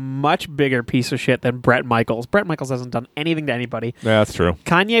a much bigger piece of shit than Bret Michaels. Bret Michaels hasn't done anything to anybody. Yeah, that's true.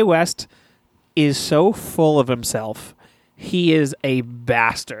 Kanye West is so full of himself. He is a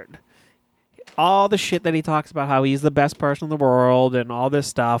bastard. All the shit that he talks about, how he's the best person in the world and all this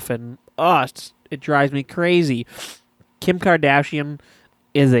stuff, and it drives me crazy. Kim Kardashian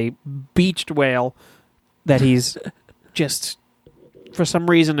is a beached whale that he's just, for some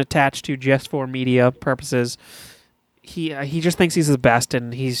reason, attached to just for media purposes. He just thinks he's the best,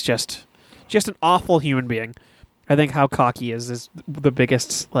 and he's just an awful human being. I think how cocky he is the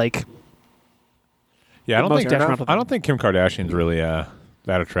biggest, like... Yeah, I The don't most think detrimental I don't think Kim Kardashian's really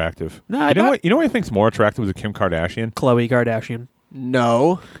that attractive. No, I you know don't- what? You know what I think's more attractive with Kim Kardashian? Khloe Kardashian.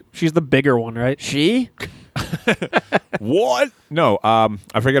 No. She's the bigger one, right? She? What? No,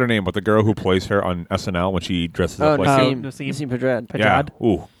 I forget her name, but the girl who plays her on SNL when she dresses Oh, up like Nassim. Nassim. Nassim. Nassim Pedrad. yeah. Pajad.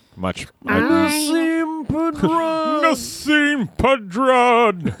 Ooh, much. Nassim Pedrad. Nassim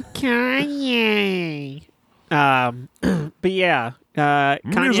Pedrad. Kanye. But yeah, Kanye.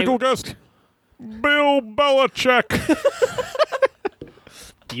 Musical guest, Bill Belichick.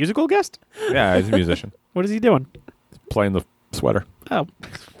 Musical guest? Yeah, he's a musician. What is he doing? Playing the sweater. Oh,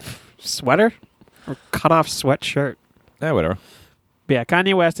 sweater or cut off sweatshirt. Yeah, whatever. But yeah,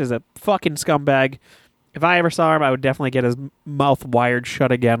 Kanye West is a fucking scumbag. If I ever saw him, I would definitely get his mouth wired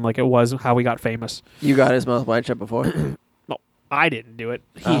shut again, like it was how he got famous. You got his mouth wide shut before. Well, I didn't do it.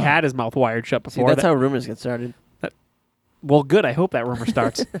 He Oh. had his mouth wired shut See, before. that's how rumors get started. Well, good. I hope that rumor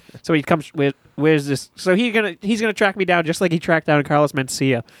starts. So he comes with, where's this? So he's gonna track me down just like he tracked down Carlos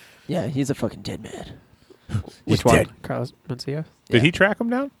Mencia. Yeah, he's a fucking dead man. Which one? Carlos Mencia. Did he track him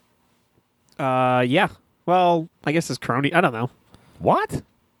down? Yeah. Well, I guess it's crony. I don't know. What?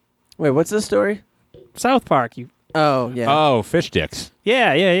 Wait, what's this story? South Park. You. Oh, yeah. Oh, fish dicks.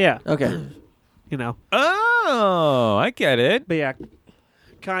 Yeah. Okay. You know. Oh, I get it. But yeah,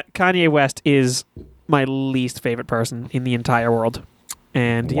 Kanye West is my least favorite person in the entire world,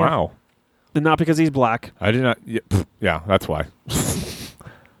 and yeah, Wow. and not because he's black. I did not. Yeah, that's why.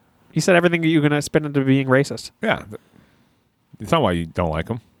 He said everything you're gonna spin into being racist. Yeah. It's not why you don't like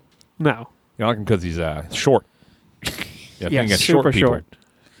him. No. You like him because he's short. Yeah, Yeah, against super people. short.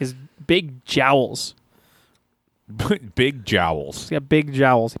 His big jowls. Big jowls. He's got big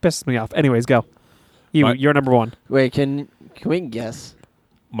jowls. He pisses me off. Anyways, go. You're number one. Wait, can we guess?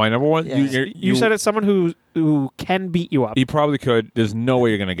 My number one. Yeah. You said it's someone who can beat you up. You probably could. There's no way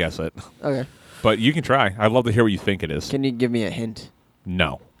you're gonna guess it, Okay. but you can try. I'd love to hear what you think it is. Can you give me a hint?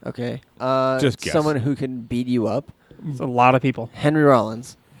 No. Okay. Just guess. Someone who can beat you up. It's a lot of people. Henry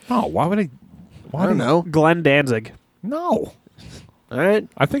Rollins. Oh, why would I? Why I don't would know. Glenn Danzig. No. All right.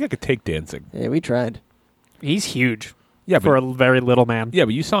 I think I could take Danzig. Yeah, we tried. He's huge. Yeah, For but a very little man. yeah,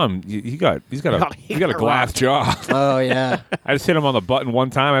 but you saw him. He's got He a got glass rocked. jaw. Oh yeah. I just hit him on the button one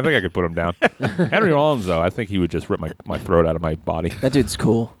time. I think I could put him down. Henry Rollins, though, I think he would just rip my throat out of my body. That dude's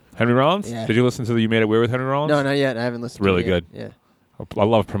cool. Henry Rollins? Yeah. Did you listen to the You Made It Weird with Henry Rollins? No, not yet. I haven't listened. Really to it good. Yet. I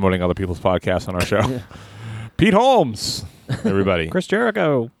love promoting other people's podcasts on our show. Yeah. Pete Holmes, everybody. Chris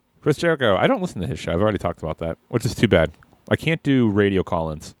Jericho. Chris Jericho. I don't listen to his show. I've already talked about that, which is too bad. I can't do radio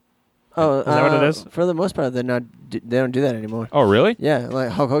call-ins. Oh, Is that what it is? For the most part, they're not. They don't do that anymore. Oh, really? Yeah, like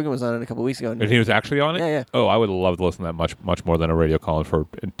Hulk Hogan was on it a couple weeks ago. And he was actually on it? Yeah, yeah. Oh, I would love to listen to that much more than a radio call-in for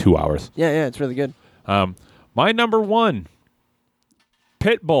 2 hours. Yeah, it's really good. My number one,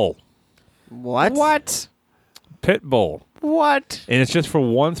 Pitbull. What? Pitbull. What? And it's just for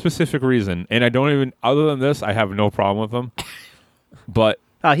one specific reason. And I don't even, other than this, I have no problem with him. But,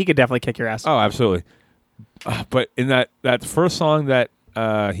 Oh, he could definitely kick your ass. oh, absolutely. But in that first song that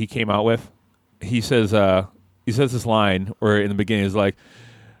he came out with, he says this line where in the beginning is like,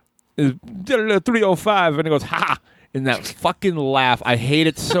 305, and he goes, ha! In that fucking laugh. I hate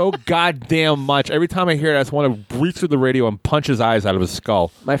it so goddamn much. Every time I hear it, I just want to reach through the radio and punch his eyes out of his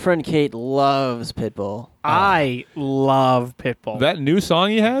skull. My friend Kate loves Pitbull. I love Pitbull. That new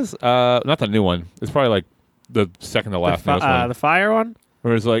song he has, not the new one. It's probably like the second to last newest one. the fire one?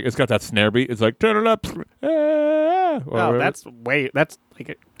 Where it's like, it's got that snare beat. It's like, turn it up. Oh, that's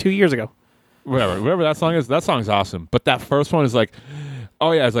like 2 years ago. Whatever that song is, that song's awesome. But that first one is like,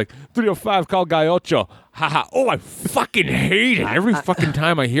 oh yeah, it's like 305 call Guy Ocho. Haha. Oh, I fucking hate it. Every fucking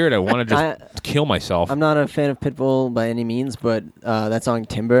time I hear it, I want to just kill myself. I'm not a fan of Pitbull by any means, but that song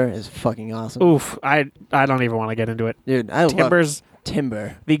Timber is fucking awesome. Oof. I don't even want to get into it. Dude, I Timber's love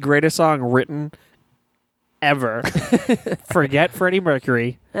Timber. the greatest song written ever. Forget Freddie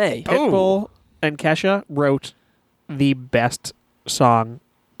Mercury. Hey. Pitbull and Kesha wrote the best song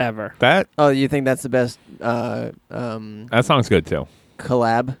ever. That Oh, you think that's the best song's good too.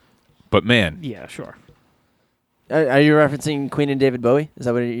 collab? But man, Yeah, sure. Are you referencing Queen and David Bowie? Is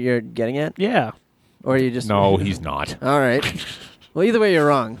that what you're getting at? Yeah. Or are you just... no, he's not. All right. Well, either way, you're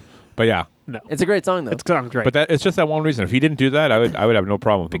wrong. But yeah, No. It's a great song, though. It sounds great. but it's just that one reason. If he didn't do that, I would have no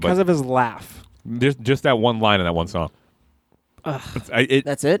problem with it. because of his laugh. But just that one line in that one song.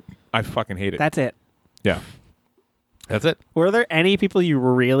 That's it? I fucking hate it. That's it. Yeah, that's it. Were there any people you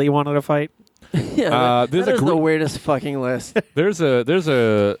really wanted to fight? Yeah. there's that a is the group- weirdest fucking list. There's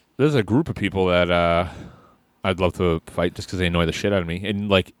a group of people that I'd love to fight just because they annoy the shit out of me, and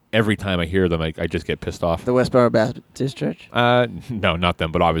like every time I hear them, I just get pissed off. The Westboro Baptist Church? No, not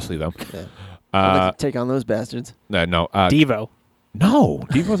them, but obviously them. Yeah. I'd like to take on those bastards. No, Devo. no,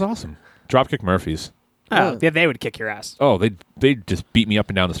 Devo's awesome. Dropkick Murphys. Oh, Yeah. yeah, they would kick your ass. Oh, they just beat me up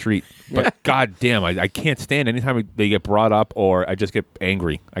and down the street. But god damn, I can't stand anytime they get brought up or I just get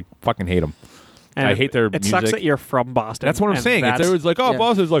angry. I fucking hate them. And I hate their It music. sucks that you're from Boston. That's what I'm and saying. It's that's- always like, oh, Yeah.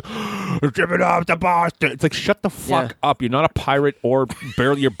 Boston's like, give it up to Boston. It's like, shut the fuck up. You're not a pirate or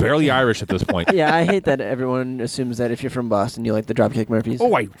you're barely Irish at this point. Yeah, I hate that everyone assumes that if you're from Boston, you like the Dropkick Murphys.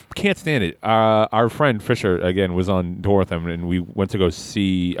 Oh, I can't stand it. Our friend Fisher again was on tour with him, and we went to go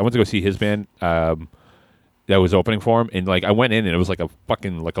see. I went to go see his band that was opening for him, and like I went in, and it was like a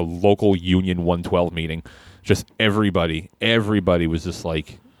fucking like a local Union 112 meeting. Just everybody was just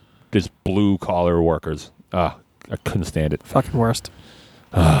like just blue collar workers. I couldn't stand it. fucking worst.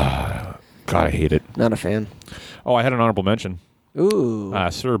 God, I hate it. Not a fan. Oh, I had an honorable mention. Ooh.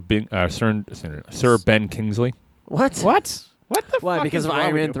 Sir Ben Kingsley. What? What? What the Why? fuck Because is of wrong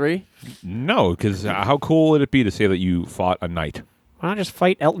Iron with Man you? 3? No, because how cool would it be to say that you fought a knight? Why not just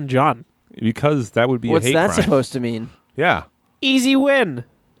fight Elton John? Because that would be What's a hate that crime. supposed to mean? Yeah. Easy win.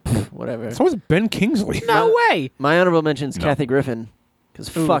 Whatever. So is Ben Kingsley. No way. My honorable mention's No. Kathy Griffin.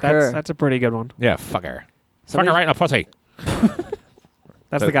 Because Ooh, fuck that's, her. That's a pretty good one. Yeah, fuck her. Somebody- Fuck her right in the pussy.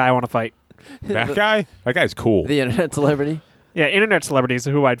 That's the guy I want to fight. That guy? That guy's cool. The internet celebrity. Yeah, internet celebrities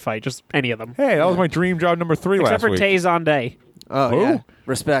are who I'd fight. Just any of them. Hey, that was my dream job number 3 Except last for week. Tay Zonday. Oh, Who? yeah.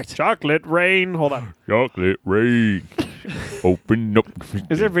 Respect. Chocolate rain. Hold on. Chocolate rain. Open up.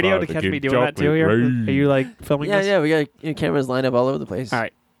 Is there video to catch me doing that too here? Are you like filming Yeah, this? yeah. We got cameras lined up all over the place. All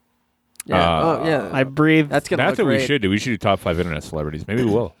right. Yeah. Oh, yeah. I breathe. That's going to That's look what great. we should do. We should do top 5 internet celebrities. Maybe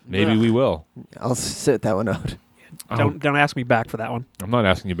we will. Maybe Yeah. we will. I'll sit that one out. Don't ask me back for that one. I'm not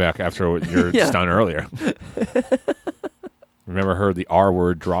asking you back after what you're Yeah. done earlier. I've never heard the R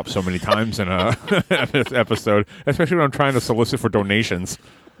word drop so many times in a this episode, especially when I'm trying to solicit for donations.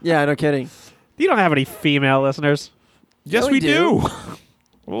 Yeah, no kidding. You don't have any female listeners. Yes, we we do. do.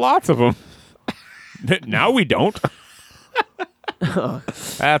 Lots of them. Now we don't.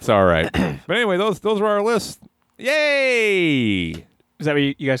 That's all right. But anyway, those were our lists. Yay! Is that what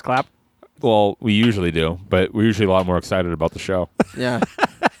you guys clap? Well, we usually do, but we're usually a lot more excited about the show. Yeah.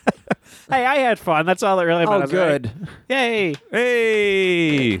 Hey, I had fun. That's all that really Oh, matters. good. Right? Yay!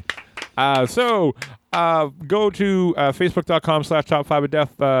 Hey! So go to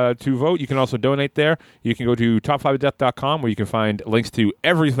facebook.com/top5ofdeath to vote. You can also donate there. You can go to top5ofdeath.com where you can find links to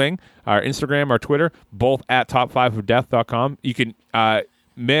everything. Our Instagram, our Twitter, both at top5ofdeath.com. You can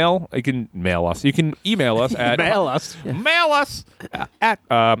mail us. You can email us at Mail us. mail us at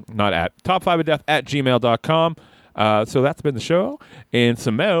not at top5ofdeath@gmail.com. So that's been the show, and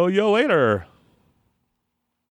Samel, you later.